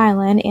about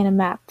Thailand and a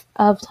map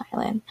of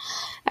Thailand.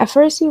 At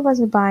first he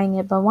wasn't buying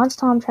it, but once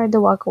Tom tried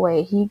to walk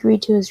away, he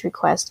agreed to his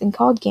request and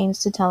called Gaines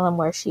to tell him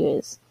where she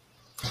is.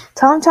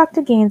 Tom talked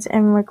to Gaines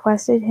and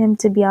requested him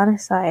to be on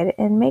his side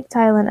and make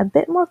Thailand a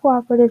bit more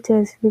cooperative to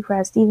his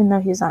request, even though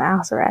he was on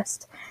house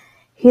arrest.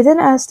 He then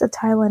asked a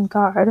Thailand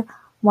guard,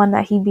 one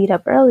that he beat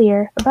up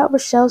earlier, about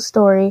Rochelle's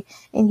story,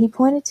 and he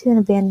pointed to an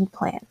abandoned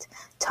plant.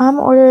 Tom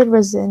ordered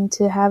Raisin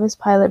to have his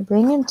pilot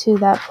bring him to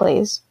that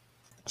place.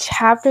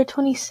 Chapter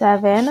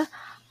 27.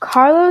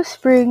 Carlos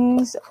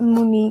brings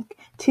Monique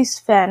to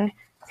Sven,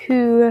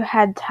 who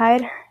has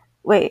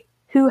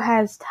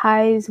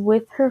ties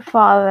with her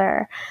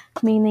father,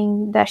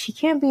 meaning that she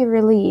can't be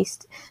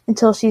released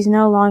until she's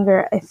no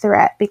longer a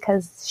threat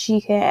because she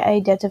can't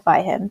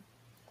identify him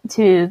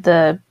to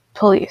the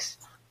police.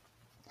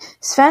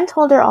 Sven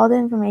told her all the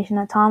information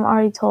that Tom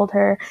already told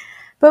her,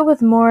 but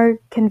with more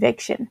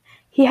conviction.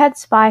 He had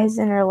spies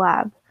in her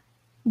lab.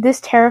 This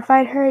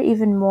terrified her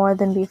even more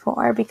than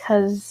before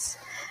because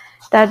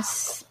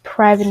that's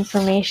private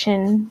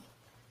information.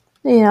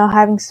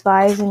 Having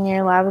spies in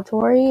your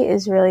laboratory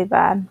is really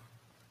bad.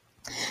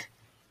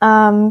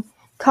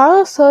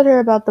 Carlos told her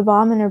about the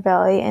bomb in her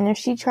belly, and if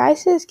she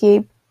tries to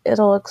escape,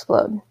 it'll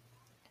explode.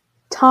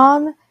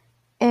 Tom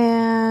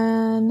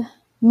and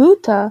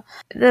Muta,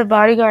 the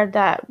bodyguard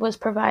that was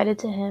provided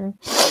to him,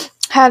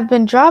 had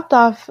been dropped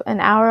off an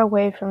hour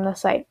away from the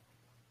site.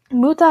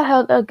 Muta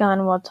held a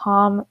gun while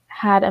Tom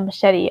had a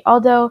machete,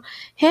 although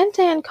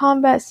hand-to-hand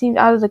combat seemed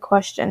out of the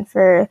question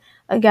for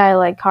a guy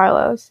like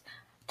Carlos.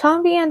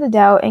 Tom began to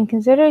doubt and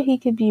considered he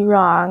could be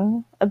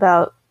wrong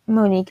about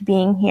Monique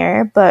being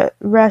here, but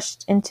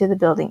rushed into the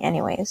building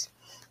anyways.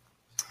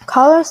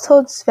 Carlos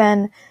told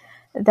Sven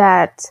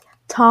that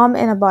Tom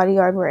and a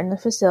bodyguard were in the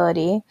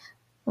facility,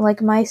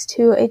 like mice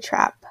to a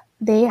trap.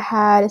 they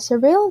had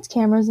surveillance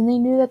cameras and they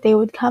knew that they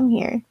would come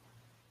here.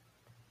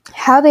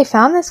 How they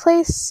found this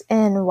place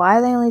and why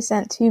they only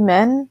sent 2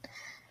 men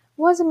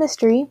was a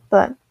mystery,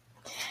 but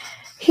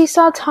he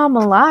saw Tom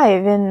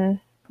alive and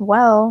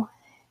well,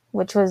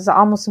 which was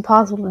almost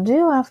impossible to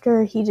do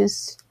after he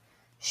just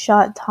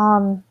shot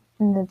Tom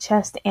in the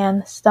chest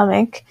and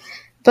stomach,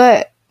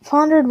 but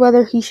pondered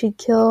whether he should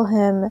kill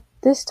him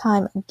this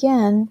time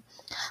again,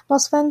 while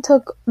Sven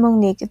took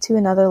Monique to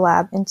another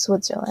lab in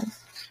Switzerland.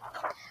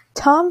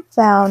 Tom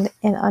found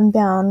and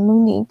unbound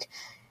Monique,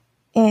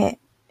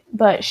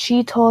 but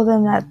she told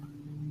him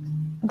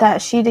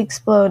that she'd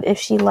explode if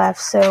she left,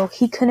 so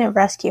he couldn't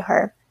rescue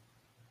her.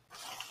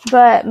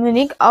 But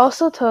Monique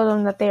also told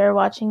him that they were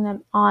watching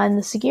them on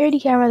the security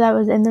camera that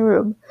was in the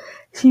room.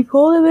 She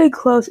pulled him in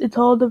close and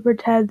told him to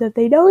pretend that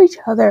they know each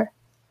other,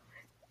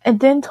 and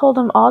then told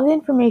him all the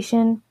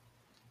information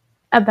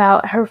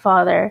about her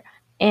father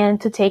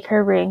and to take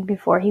her ring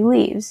before he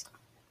leaves.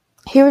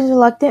 He was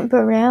reluctant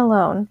but ran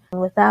alone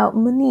without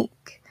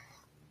Monique.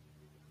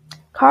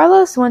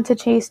 Carlos went to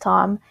chase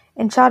Tom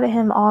and shot at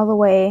him all the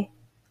way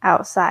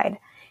outside.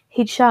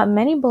 He'd shot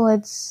many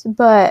bullets,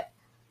 but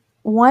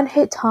one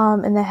hit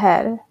Tom in the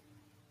head,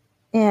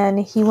 and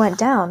he went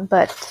down,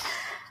 but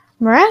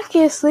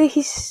miraculously,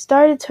 he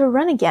started to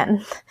run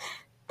again.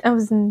 That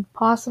was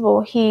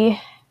impossible. He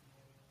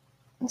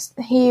was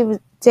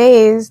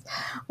dazed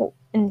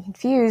and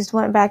confused,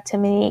 went back to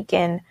Monique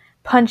and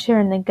punched her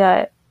in the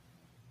gut.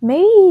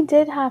 Maybe he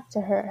did have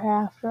to hurt her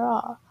after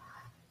all.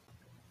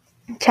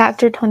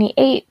 Chapter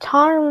 28.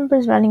 Tom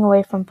remembers running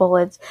away from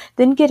bullets,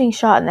 then getting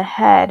shot in the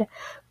head,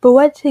 but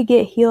went to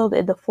get healed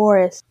in the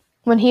forest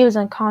when he was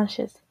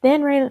unconscious,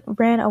 then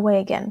ran away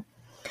again.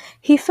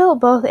 He felt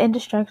both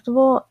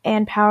indestructible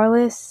and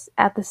powerless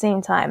at the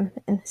same time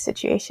in the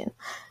situation.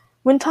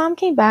 When Tom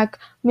came back,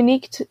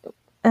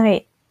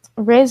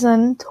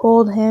 Rezun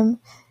told him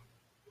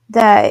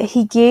that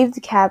he gave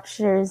the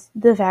captors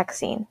the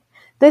vaccine.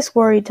 This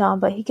worried Tom,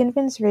 but he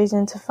convinced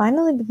Rezun to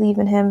finally believe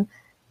in him,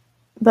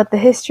 but the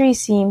history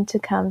seemed to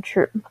come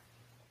true.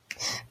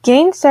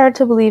 Gaines started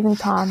to believe in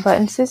Tom, but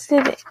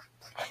insisted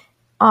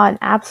on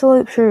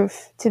absolute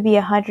proof to be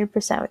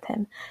 100% with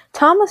him.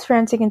 Tom was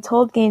frantic and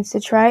told Gaines to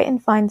try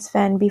and find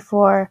Sven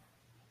before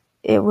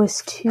it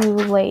was too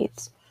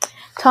late.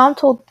 Tom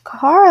told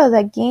Kara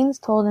that Gaines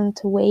told him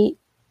to wait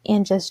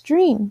and just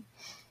dream.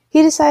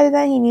 He decided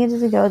that he needed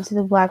to go to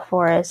the Black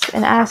Forest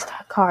and asked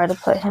Kara to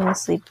put him to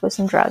sleep with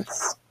some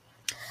drugs.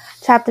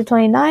 Chapter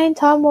 29.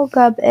 Tom woke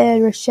up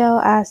and Rochelle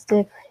asked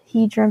if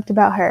he dreamt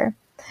about her.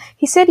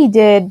 He said he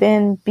did,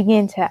 then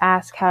began to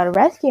ask how to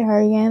rescue her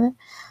again,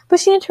 but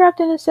she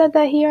interrupted and said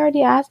that he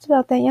already asked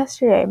about that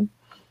yesterday.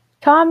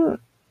 Tom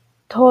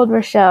told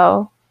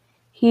Rochelle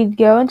he'd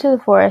go into the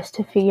forest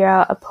to figure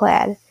out a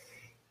plan.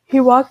 He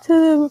walked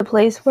to the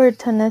place where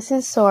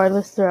Tanis's sword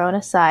was thrown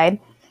aside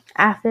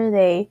after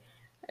they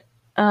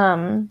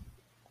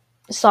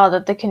saw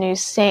that the canoe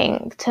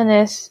sank.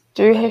 Tanis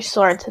threw his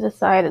sword to the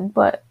side,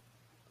 but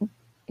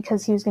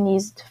because he was going to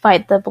use it to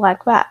fight the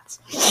black bats.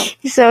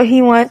 So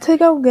he went to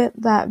go get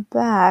that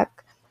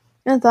back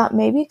and thought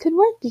maybe it could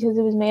work because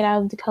it was made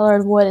out of the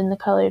colored wood in the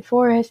colored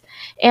forest.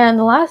 And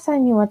the last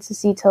time he went to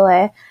see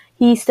Tile,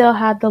 he still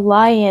had the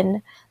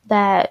lion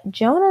that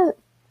Jonah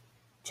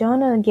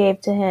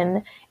gave to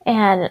him,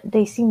 and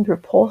they seemed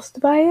repulsed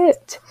by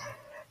it.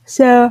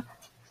 So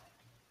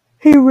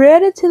he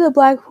ran into the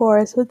Black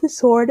Forest with the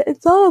sword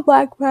and saw the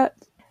black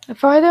bats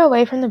farther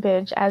away from the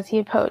bridge as he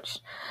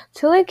approached.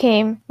 Tile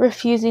came,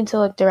 refusing to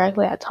look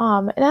directly at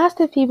Tom, and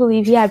asked if he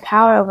believed he had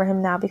power over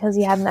him now because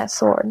he had that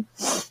sword.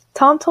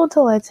 Tom told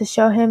Tile to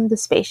show him the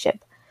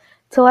spaceship.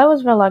 Tile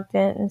was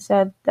reluctant and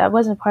said that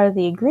wasn't part of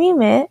the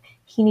agreement.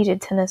 He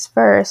needed Tanis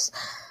first,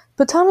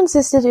 but Tom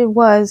insisted it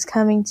was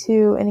coming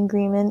to an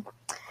agreement.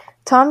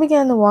 Tom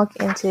began to walk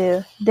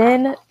into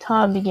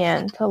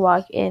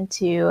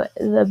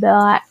the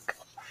Black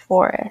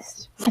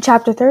Forest.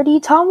 Chapter 30.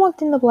 Tom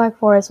walked in the Black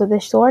Forest with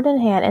his sword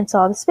in hand and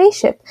saw the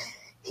spaceship.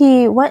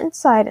 He went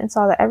inside and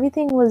saw that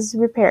everything was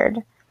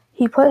repaired.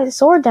 He put his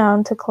sword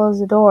down to close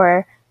the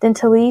door. Then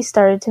Tile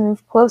started to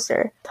move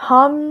closer.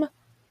 Tom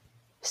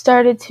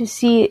started to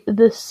see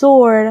the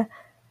sword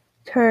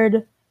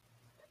turn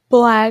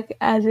black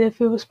as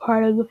if it was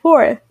part of the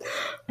forest.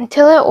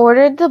 Tile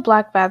ordered the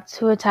black bats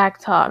to attack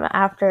Tom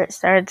after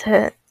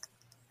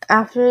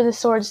the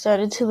sword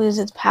started to lose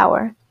its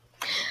power.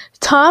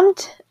 Tom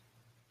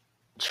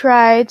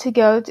tried to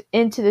go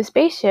into the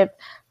spaceship,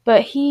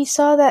 but he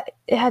saw that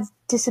it had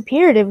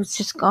disappeared. It was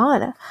just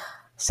gone.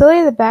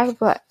 Slowly,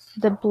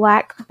 the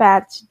black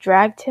bats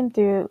dragged him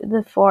through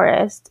the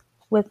forest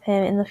with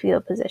him in the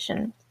fetal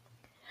position.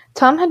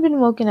 Tom had been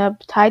woken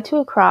up, tied to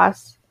a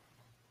cross,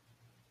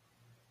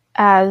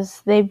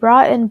 as they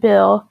brought in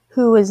Bill,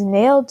 who was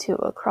nailed to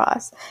a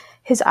cross.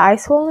 His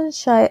eyes swollen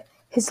shut,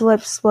 his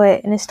lips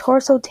split, and his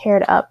torso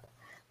teared up.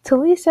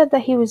 Tile said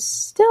that he was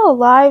still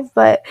alive,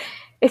 but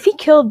if he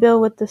killed Bill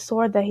with the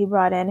sword that he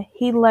brought in,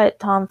 he'd let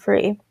Tom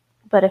free.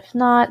 But if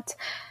not,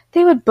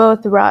 they would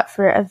both rot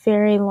for a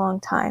very long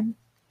time.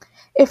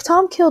 If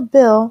Tom killed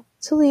Bill,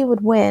 Tully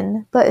would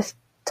win, but if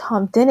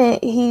Tom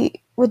didn't,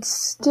 he would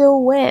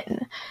still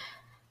win.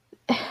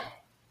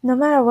 No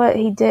matter what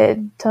he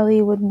did,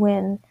 Tully would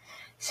win.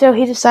 So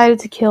he decided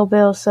to kill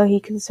Bill so he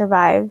could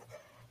survive,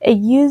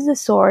 and used the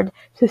sword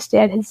to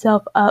stand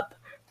himself up.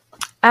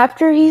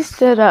 After he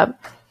stood up,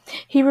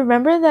 he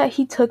remembered that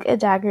he took a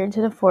dagger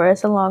into the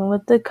forest along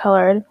with the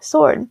colored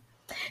sword.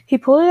 He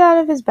pulled it out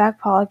of his back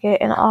pocket,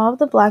 and all of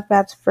the black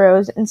bats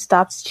froze and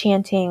stopped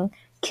chanting,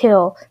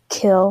 "Kill,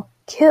 kill,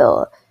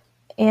 kill,"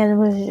 and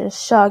was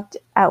just shocked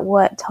at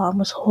what Tom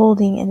was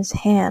holding in his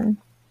hand.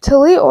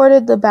 Tully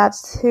ordered the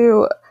bats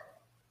to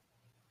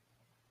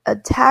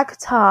attack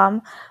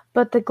Tom,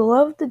 but the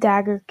glow of the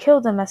dagger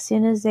killed them as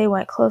soon as they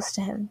went close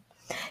to him.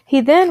 He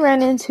then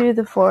ran into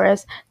the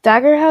forest,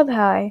 dagger held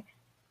high,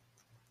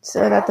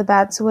 so that the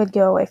bats would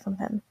go away from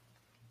him.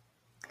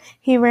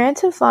 He ran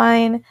to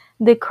find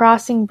the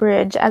crossing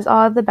bridge as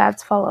all of the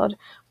bats followed.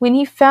 When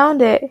he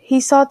found it, he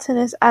saw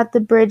Tinnis at the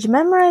bridge,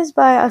 memorized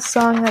by a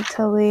song that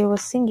Tully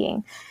was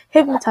singing,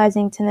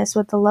 hypnotizing Tinnis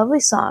with the lovely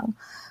song.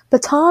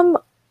 But Tom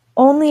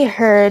only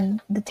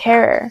heard the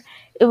terror.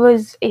 It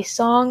was a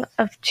song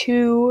of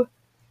two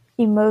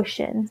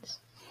emotions.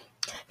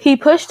 He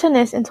pushed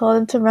Tinnis and told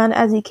him to run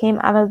as he came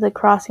out of the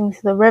crossing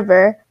to the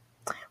river,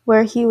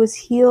 where he was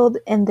healed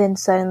and then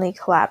suddenly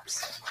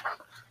collapsed.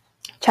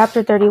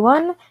 Chapter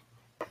 31.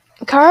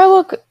 Kara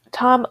woke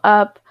Tom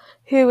up,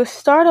 who was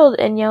startled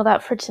and yelled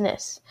out for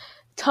Tinnis.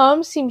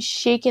 Tom seemed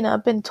shaken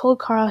up and told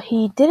Carl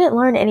he didn't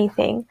learn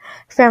anything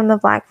from the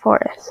Black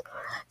Forest.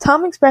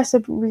 Tom expressed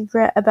a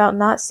regret about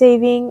not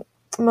saving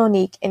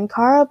Monique, and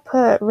Kara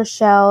put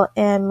Rochelle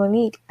and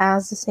Monique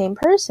as the same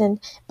person,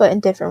 but in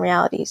different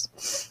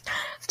realities.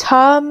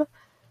 Tom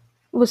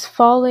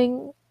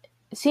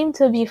seemed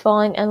to be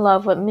falling in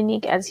love with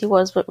Monique as he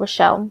was with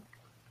Rochelle.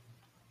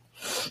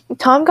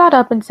 Tom got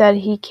up and said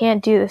he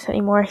can't do this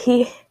anymore.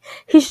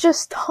 He's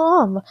just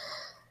Tom.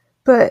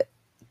 But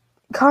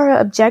Kara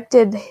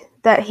objected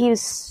that he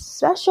was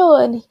special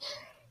and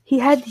he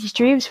had these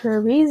dreams for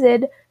a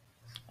reason.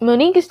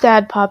 Monique's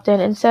dad popped in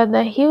and said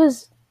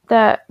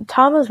that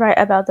Tom was right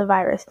about the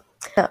virus.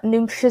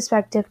 New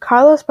perspective.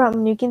 Carlos brought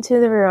Monique into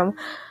the room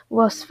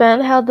while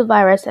Sven held the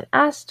virus and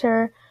asked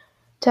her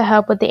to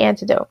help with the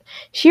antidote.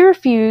 She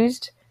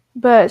refused,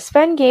 but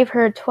Sven gave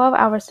her 12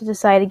 hours to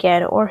decide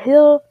again, or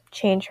he'll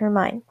change her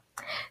mind.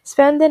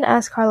 Sven then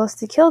asked Carlos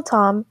to kill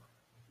Tom,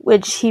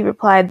 which he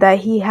replied that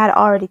he had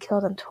already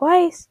killed him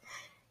twice,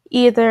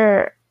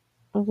 either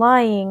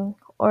lying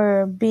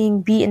or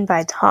being beaten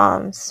by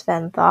Tom,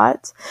 Sven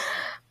thought.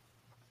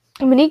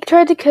 Monique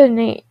tried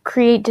to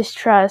create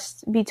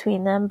distrust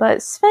between them,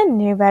 but Sven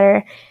knew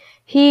better.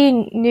 He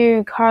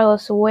knew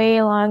Carlos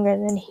way longer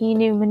than he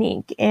knew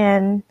Monique,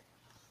 and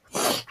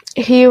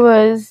she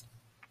was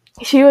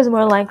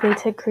more likely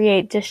to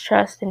create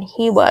distrust than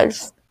he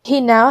was.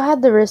 He now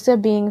had the risk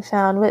of being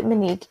found with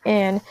Monique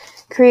and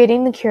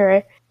creating the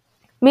cure,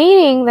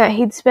 meaning that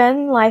he'd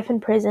spend life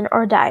in prison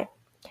or die.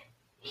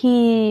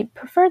 He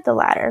preferred the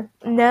latter.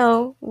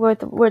 Now, with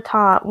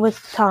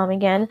Tom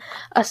again,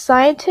 a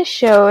scientist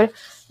showed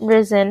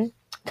Risen,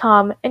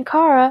 Tom, and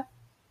Kara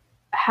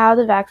how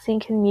the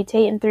vaccine can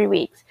mutate in 3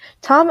 weeks.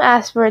 Tom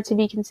asked for it to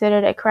be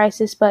considered a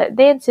crisis, but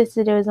they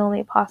insisted it was only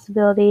a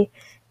possibility,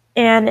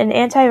 and an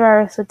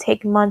antivirus would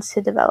take months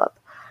to develop.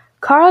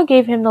 Carl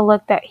gave him the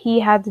look that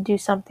he had to do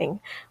something,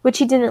 which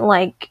he didn't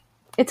like.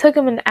 It took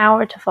him an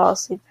hour to fall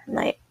asleep at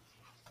night.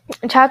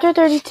 In Chapter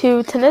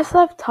 32, Tinnis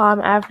left Tom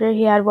after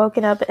he had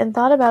woken up and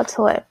thought about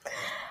Tully.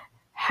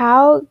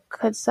 How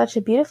could such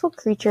a beautiful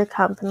creature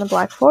come from the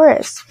Black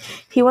Forest?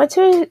 He went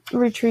to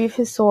retrieve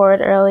his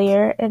sword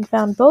earlier and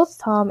found both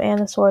Tom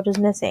and the sword was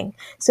missing,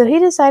 so he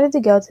decided to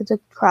go to the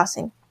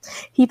crossing.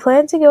 He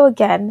planned to go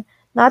again,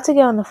 not to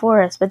go in the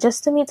forest, but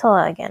just to meet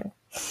Tully again.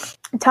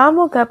 Tom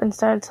woke up and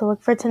started to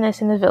look for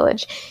Tinnis in the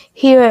village.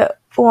 He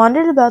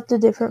wandered about the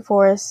different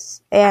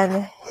forests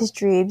and his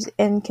dreams,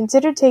 and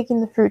considered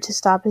taking the fruit to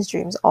stop his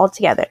dreams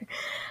altogether.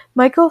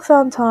 Michael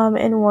found Tom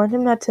and warned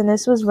him that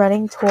Tinnis was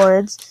running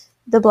towards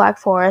the Black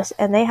Forest,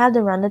 and they had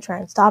to run to try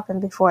and stop him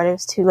before it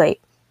was too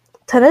late.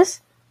 Tinnis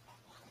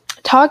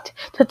talked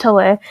to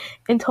Tully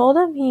and told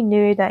him he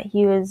knew that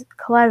he was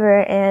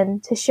clever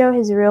and to show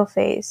his real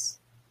face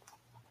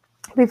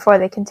before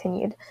they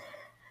continued.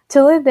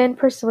 Tully then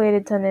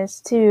persuaded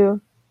Tinnis to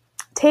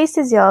taste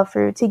his yellow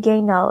fruit to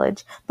gain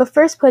knowledge, but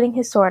first putting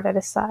his sword at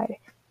his side.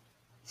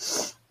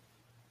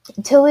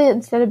 Tully,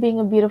 instead of being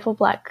a beautiful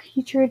black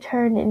creature,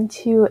 turned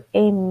into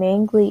a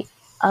mangly,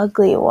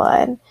 ugly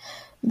one,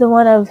 the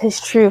one of his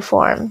true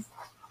form.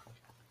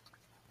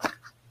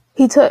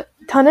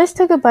 Tinnis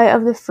took a bite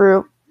of the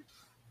fruit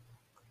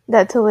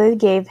that Tully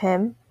gave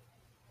him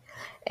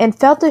and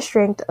felt the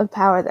strength of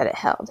power that it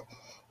held.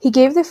 He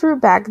gave the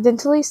fruit back. Then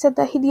Tully said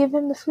that he'd give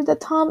him the fruit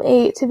that Tom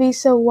ate to be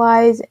so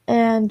wise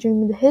and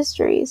dream of the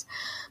histories,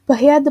 but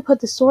he had to put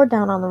the sword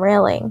down on the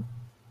railing.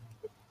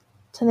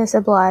 Tinnis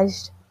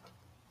obliged.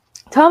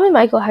 Tom and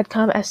Michael had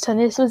come as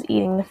Tinnis was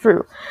eating the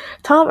fruit.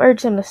 Tom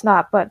urged him to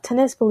stop, but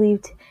Tinnis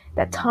believed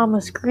that Tom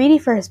was greedy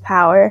for his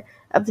power,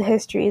 of the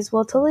histories,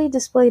 while Tilly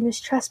displayed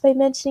mistrust by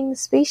mentioning the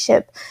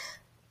spaceship.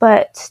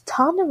 But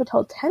Tom never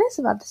told Tennis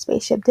about the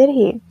spaceship, did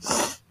he?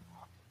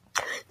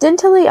 Then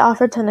Tilly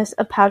offered Tennis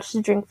a pouch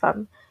to drink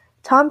from.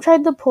 Tom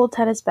tried to pull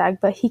Tennis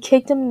back, but he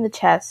kicked him in the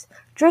chest,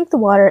 drank the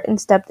water,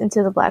 and stepped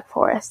into the Black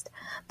Forest.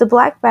 The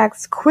Black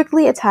Bats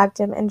quickly attacked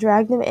him and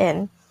dragged him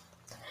in.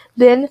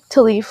 Then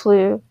Tilly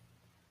flew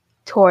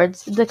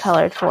towards the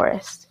colored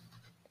forest,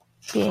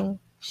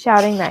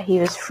 shouting that he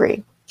was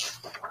free.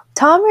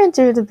 Tom ran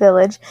through the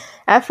village,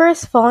 at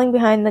first falling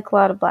behind the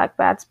cloud of black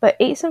bats, but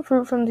ate some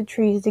fruit from the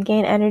trees to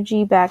gain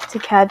energy back to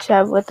catch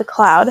up with the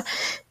cloud,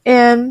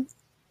 and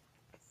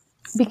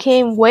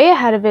became way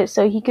ahead of it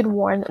so he could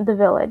warn the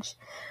village.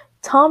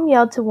 Tom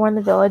yelled to warn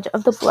the village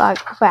of the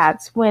black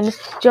bats when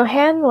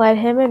Johann led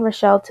him and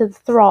Rochelle to the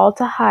thrall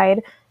to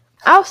hide.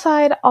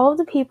 Outside, all of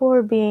the people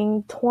were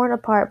being torn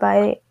apart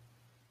by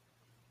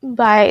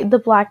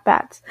the black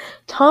bats.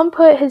 Tom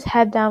put his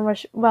head down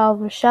while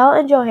Rochelle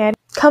and Johann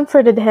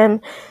comforted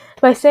him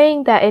by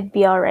saying that it'd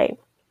be alright.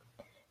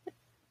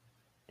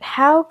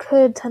 How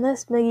could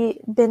Tennis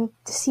been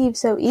deceived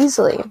so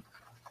easily?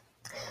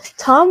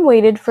 Tom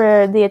waited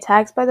for the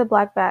attacks by the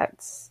black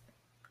bats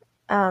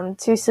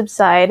to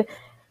subside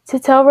to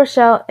tell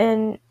Rochelle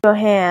and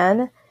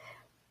Johann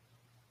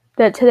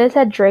that Tennis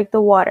had drank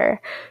the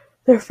water.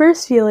 Their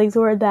first feelings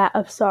were that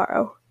of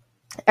sorrow.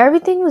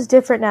 Everything was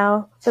different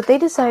now, but they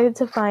decided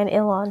to find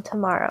Elon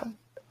tomorrow.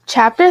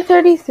 Chapter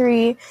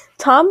 33.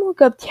 Tom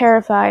woke up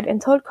terrified and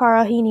told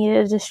Carl he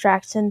needed a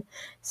distraction,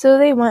 so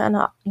they went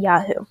on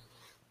Yahoo.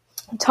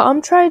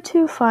 Tom tried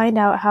to find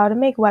out how to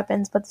make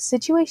weapons, but the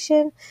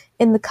situation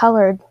in the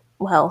colored,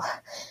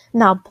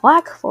 now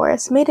Black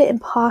Forest made it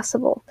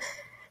impossible.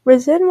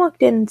 Razin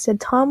walked in and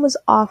said Tom was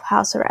off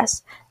house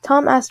arrest.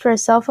 Tom asked for a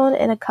cell phone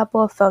and a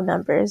couple of phone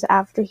numbers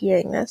after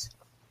hearing this.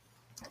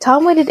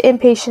 Tom waited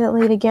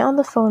impatiently to get on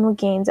the phone with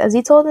Gaines, as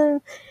he told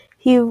him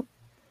he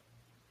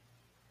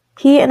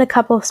and a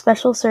couple of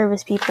special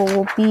service people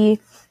will be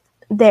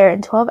there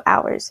in 12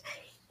 hours.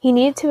 He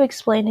needed to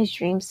explain his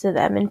dreams to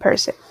them in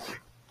person.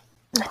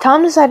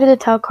 Tom decided to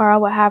tell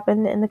Carl what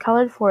happened in the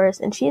colored forest,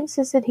 and she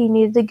insisted he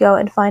needed to go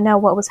and find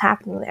out what was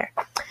happening there.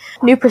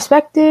 New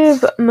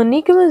perspective.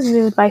 Monica was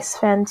moved by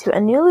Sven to a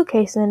new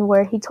location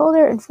where he told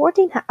her in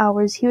 14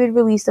 hours he would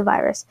release the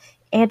virus,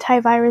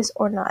 antivirus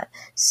or not,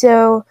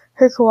 so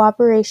her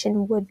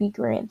cooperation would be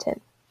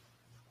granted.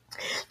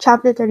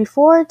 Chapter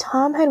 34.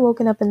 Tom had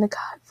woken up in the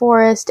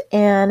forest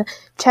and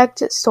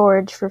checked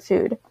storage for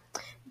food.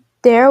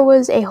 There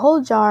was a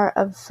whole jar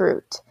of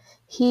fruit.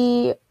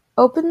 He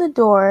opened the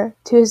door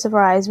to his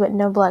surprise with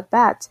no black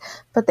bats,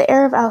 but the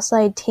air of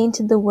outside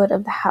tainted the wood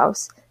of the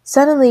house.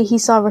 Suddenly he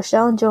saw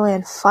Rochelle and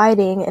Joanne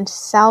fighting and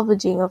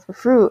salvaging over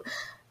fruit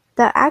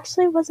that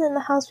actually wasn't in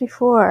the house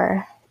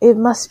before. It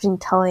must have been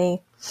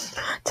Tully.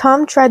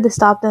 Tom tried to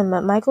stop them,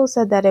 but Michael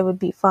said that it would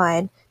be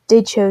fine.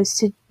 They chose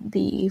to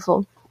be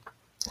evil.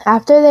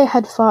 After they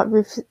had fought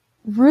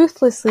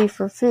ruthlessly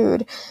for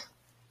food,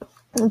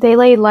 they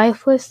lay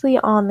lifelessly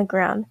on the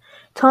ground.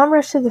 Tom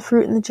rushed to the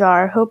fruit in the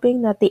jar,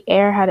 hoping that the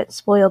air hadn't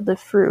spoiled the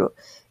fruit,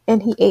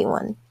 and he ate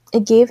one.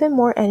 It gave him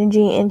more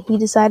energy, and he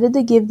decided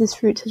to give this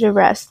fruit to the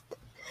rest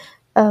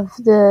of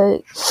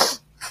the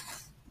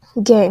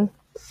gang.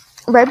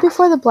 Right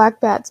before the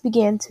black bats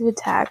began to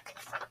attack,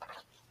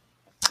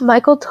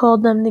 Michael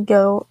told them to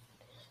go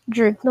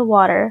drink the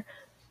water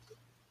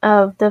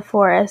of the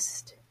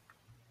forest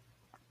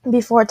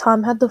before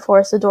Tom had to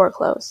force the door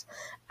closed.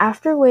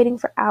 After waiting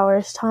for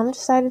hours, Tom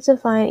decided to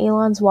find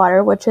Elon's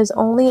water, which was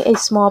only a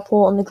small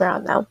pool in the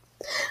ground now.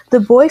 The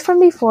boy from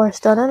before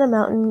stood on a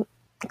mountain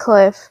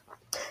cliff.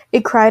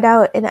 It cried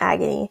out in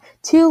agony,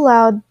 too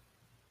loud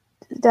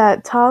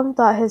that Tom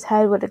thought his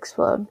head would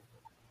explode.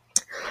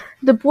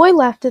 The boy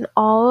left and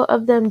all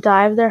of them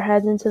dived their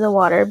heads into the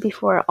water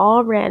before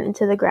all ran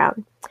into the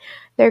ground.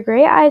 Their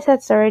gray eyes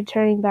had started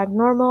turning back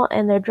normal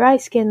and their dry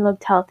skin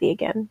looked healthy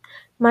again.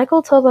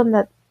 Michael told them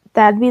that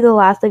that'd be the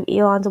last of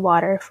Elon's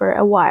water for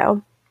a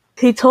while.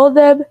 He told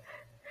them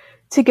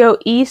to go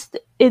east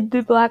in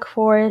the Black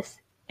Forest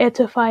and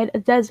to find a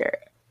desert.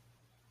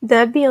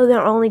 That'd be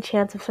their only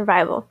chance of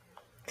survival.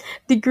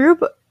 The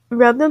group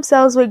rubbed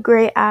themselves with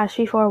gray ash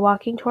before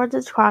walking towards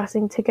its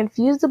crossing to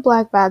confuse the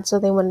black bats so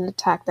they wouldn't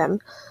attack them.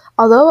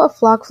 Although a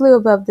flock flew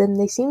above them,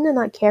 they seemed to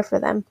not care for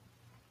them.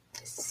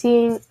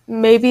 Seeing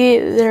maybe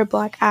their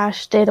black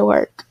ash did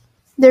work.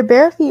 Their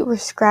bare feet were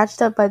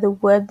scratched up by the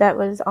wood that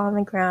was on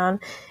the ground,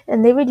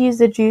 and they would use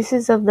the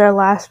juices of their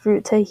last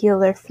fruit to heal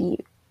their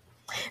feet.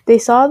 They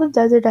saw the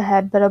desert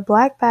ahead, but a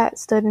black bat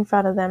stood in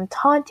front of them,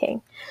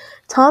 taunting.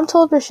 Tom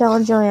told Rochelle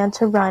and Joanne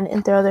to run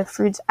and throw their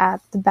fruits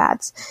at the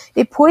bats.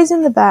 It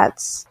poisoned the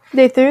bats.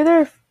 They threw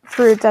their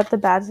fruits at the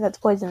bats that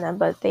poisoned them,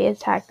 but they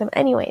attacked them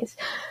anyways.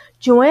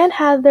 Joanne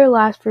had their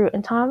last fruit,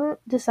 and Tom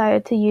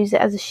decided to use it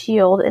as a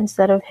shield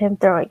instead of him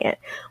throwing it.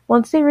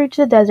 Once they reached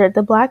the desert,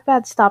 the black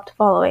bats stopped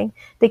following.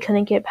 They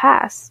couldn't get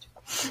past.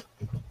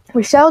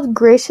 Rochelle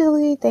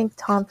graciously thanked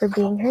Tom for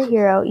being her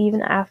hero,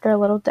 even after a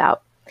little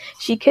doubt.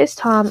 She kissed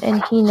Tom,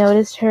 and he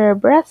noticed her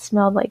breath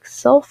smelled like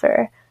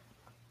sulfur.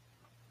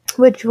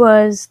 which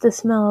was the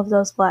smell of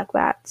those black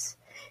bats.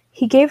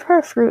 He gave her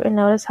a fruit and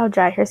noticed how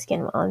dry her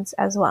skin was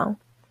as well.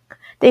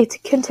 They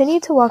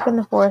continued to walk in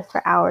the forest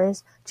for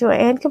hours.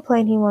 Joanne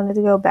complained he wanted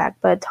to go back,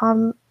 but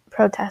Tom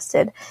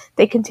protested.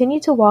 They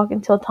continued to walk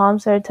until Tom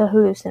started to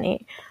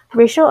hallucinate.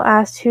 Rachel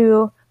asked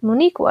who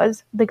Monique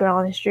was, the girl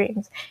in his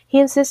dreams. He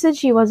insisted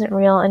she wasn't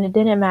real and it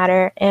didn't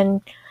matter,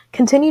 and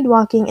continued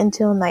walking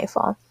until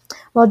nightfall.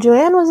 While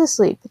Joanne was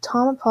asleep,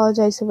 Tom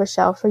apologized to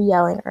Rochelle for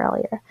yelling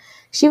earlier.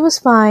 She was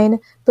fine,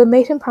 but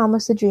made him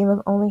promise to dream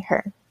of only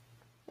her.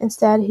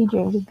 Instead, he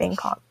dreamed of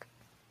Bangkok.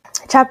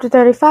 Chapter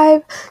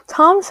 35.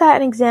 Tom sat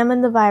and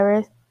examined the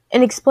virus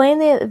and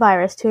explained the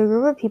virus to a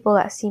group of people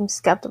that seemed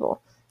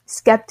skeptical.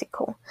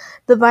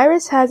 The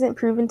virus hasn't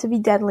proven to be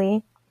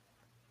deadly,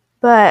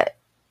 but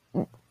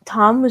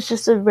Tom was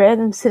just a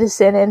random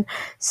citizen, and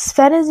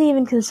Sven isn't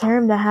even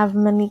concerned to have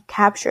Monique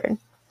captured.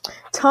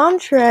 Tom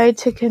tried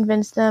to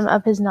convince them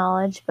of his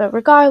knowledge, but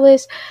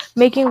regardless,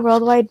 making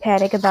worldwide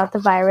panic about the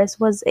virus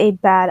was a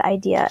bad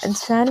idea, and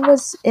Sven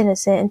was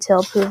innocent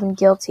until proven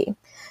guilty.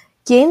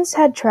 Gaines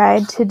had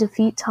tried to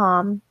defend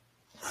Tom,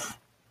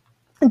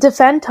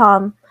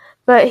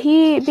 but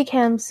he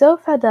became so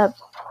fed up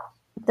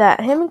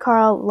that him and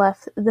Carl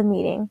left the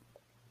meeting.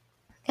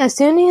 As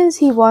soon as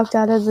he walked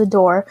out of the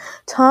door,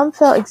 Tom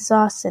felt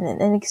exhausted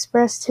and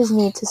expressed his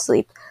need to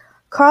sleep.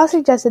 Carl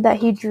suggested that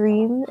he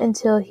dream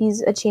until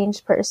he's a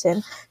changed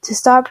person, to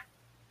stop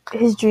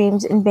his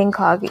dreams in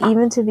Bangkok,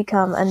 even to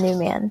become a new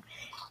man.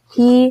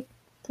 He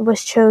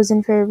was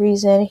chosen for a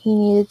reason. He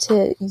needed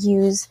to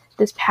use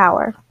this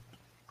power.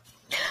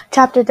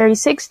 Chapter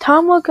 36.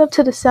 Tom woke up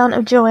to the sound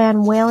of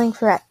Joanne wailing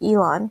for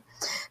Elon.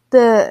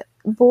 The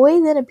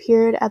boy then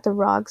appeared at the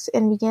rocks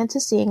and began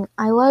to sing,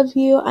 "I love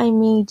you, I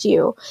need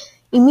you."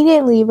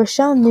 Immediately,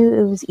 Rochelle knew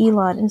it was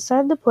Elon and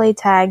started to play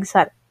tag.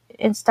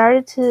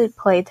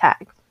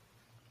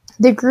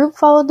 The group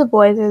followed the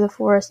boy through the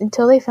forest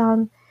until they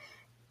found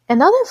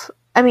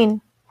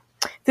through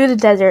the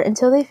desert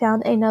until they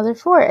found another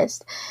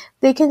forest.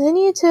 They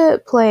continued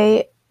to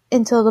play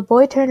until the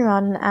boy turned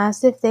around and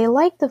asked if they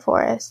liked the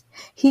forest.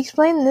 He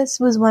explained this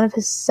was one of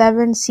his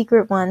 7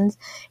 secret ones,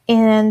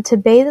 and to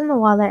bathe in the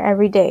water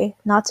every day,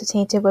 not to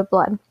taint it with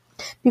blood.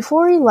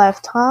 Before he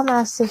left, Tom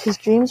asked if his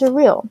dreams were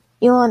real.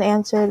 Elon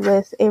answered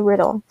with a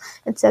riddle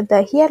and said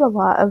that he had a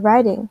lot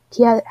riding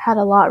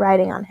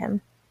on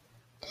him.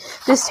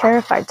 This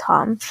terrified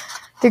Tom.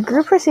 The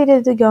group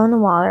proceeded to go in the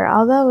water.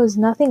 Although it was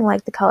nothing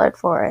like the colored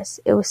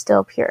forest, it was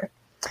still pure.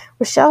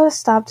 Rochelle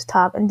stopped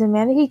Tom and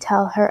demanded he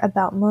tell her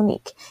about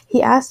Monique.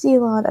 He asked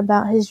Elon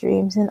about his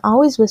dreams and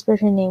always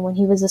whispered her name when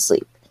he was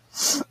asleep.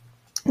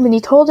 When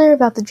he told her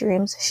about the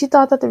dreams, she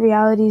thought that the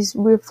realities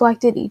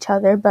reflected each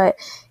other, but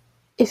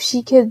if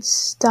she could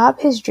stop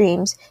his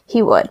dreams,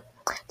 he would.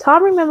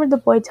 Tom remembered the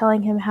boy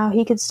telling him how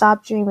he could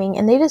stop dreaming,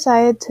 and they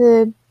decided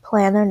to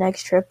plan their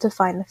next trip to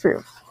find the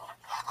fruit.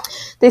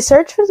 They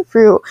searched for the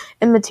fruit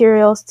and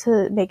materials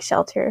to make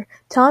shelter.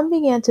 Tom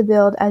began to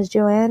build as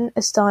Joanne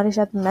astonished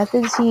at the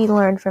methods he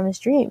learned from his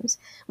dreams.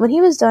 When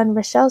he was done,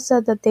 Rochelle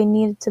said that they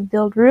needed to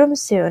build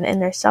rooms soon in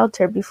their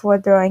shelter before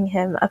throwing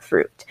him a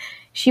fruit.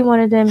 She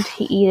wanted him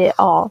to eat it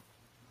all.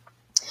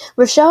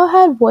 Rochelle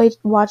had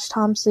watched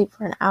Tom sleep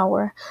for an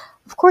hour.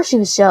 Of course she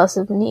was jealous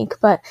of Monique,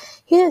 but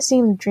he didn't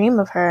seem to dream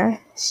of her.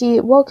 She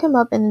woke him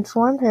up and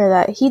informed her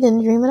that he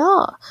didn't dream at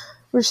all.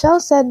 Rochelle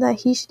said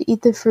that he should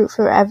eat the fruit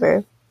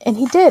forever. And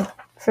he did,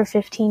 for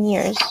 15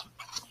 years.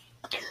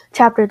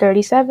 Chapter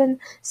 37.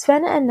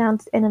 Sven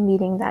announced in a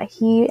meeting that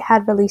he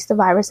had released the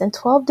virus in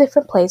 12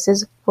 different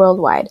places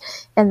worldwide,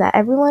 and that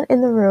everyone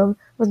in the room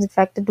was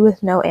infected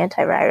with no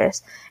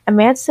antivirus. A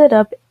man stood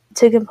up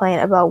to complain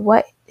about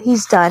what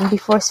he's done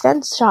before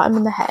Sven shot him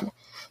in the head.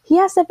 He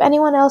asked if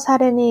anyone else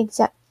had any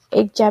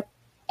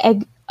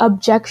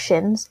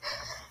objections.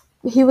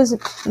 He was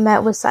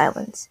met with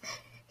silence.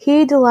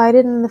 He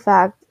delighted in the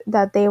fact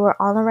that they were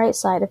on the right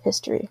side of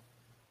history.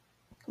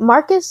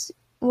 Marcus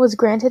was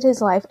granted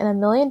his life and $1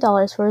 million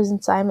for his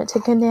assignment to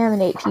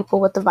contaminate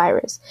people with the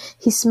virus.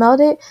 He smelled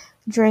it,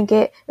 drank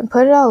it, and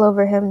put it all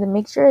over him to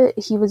make sure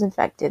he was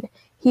infected.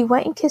 He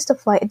went and kissed a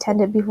flight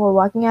attendant before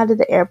walking out of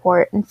the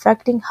airport,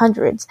 infecting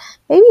hundreds,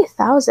 maybe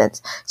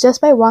thousands, just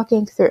by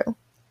walking through.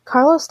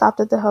 Carlos stopped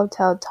at the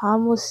hotel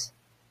Tom was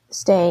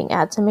staying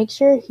at to make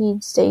sure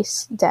he'd stay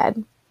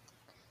dead.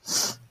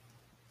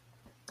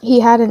 He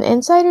had an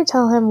insider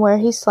tell him where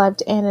he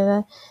slept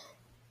and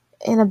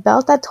in a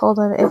belt that told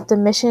him if the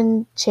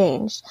mission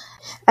changed.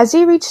 As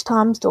he reached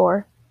Tom's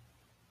door,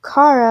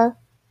 Kara,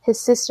 his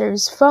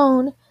sister's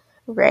phone,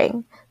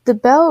 rang. The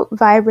bell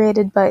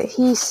vibrated, but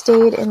he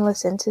stayed and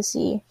listened to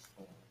see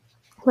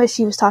what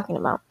she was talking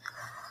about.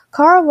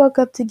 Kara woke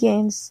up to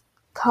Gaines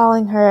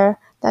calling her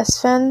that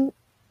Sven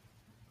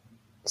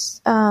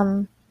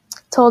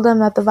told him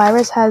that the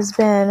virus has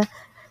been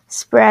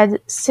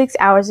spread 6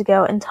 hours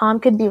ago, and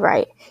Tom could be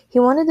right. He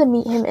wanted to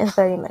meet him in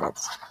 30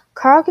 minutes.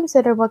 Carl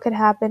considered what could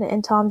happen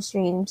in Tom's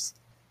dreams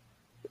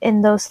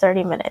in those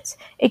 30 minutes.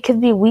 It could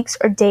be weeks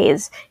or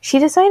days. She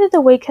decided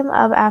to wake him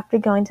up after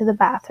going to the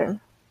bathroom.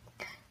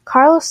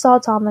 Carlos saw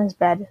Tom in his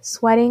bed,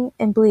 sweating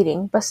and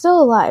bleeding, but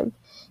still alive.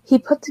 He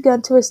put the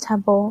gun to his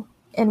temple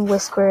and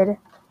whispered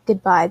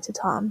goodbye to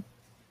Tom.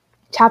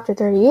 Chapter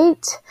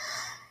 38.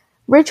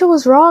 Rachel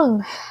was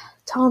wrong.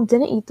 Tom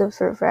didn't eat the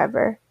fruit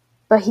forever,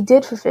 but he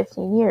did for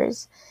 15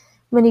 years.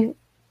 When he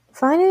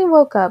finally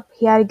woke up,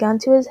 he had a gun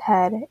to his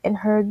head and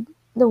heard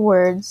the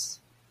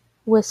words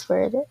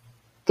whispered,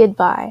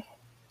 goodbye.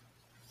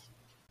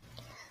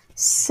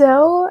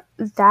 So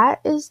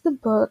that is the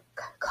book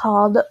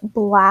called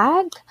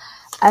Black.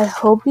 I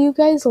hope you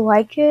guys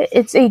like it.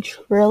 It's a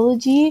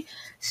trilogy,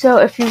 so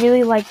if you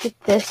really liked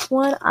this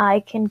one,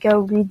 I can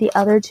go read the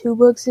other 2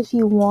 books if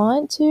you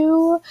want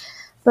to.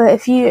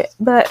 But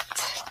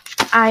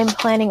I'm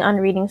planning on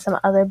reading some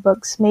other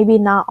books, maybe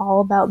not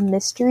all about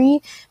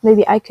mystery.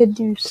 Maybe I could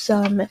do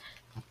some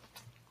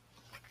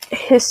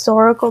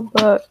historical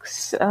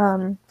books,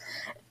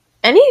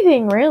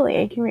 anything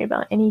really. I can read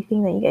about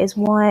anything that you guys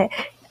want.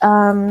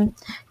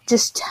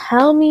 Just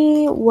tell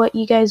me what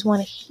you guys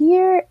want to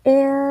hear,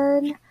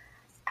 and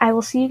I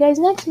will see you guys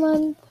next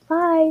month.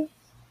 Bye!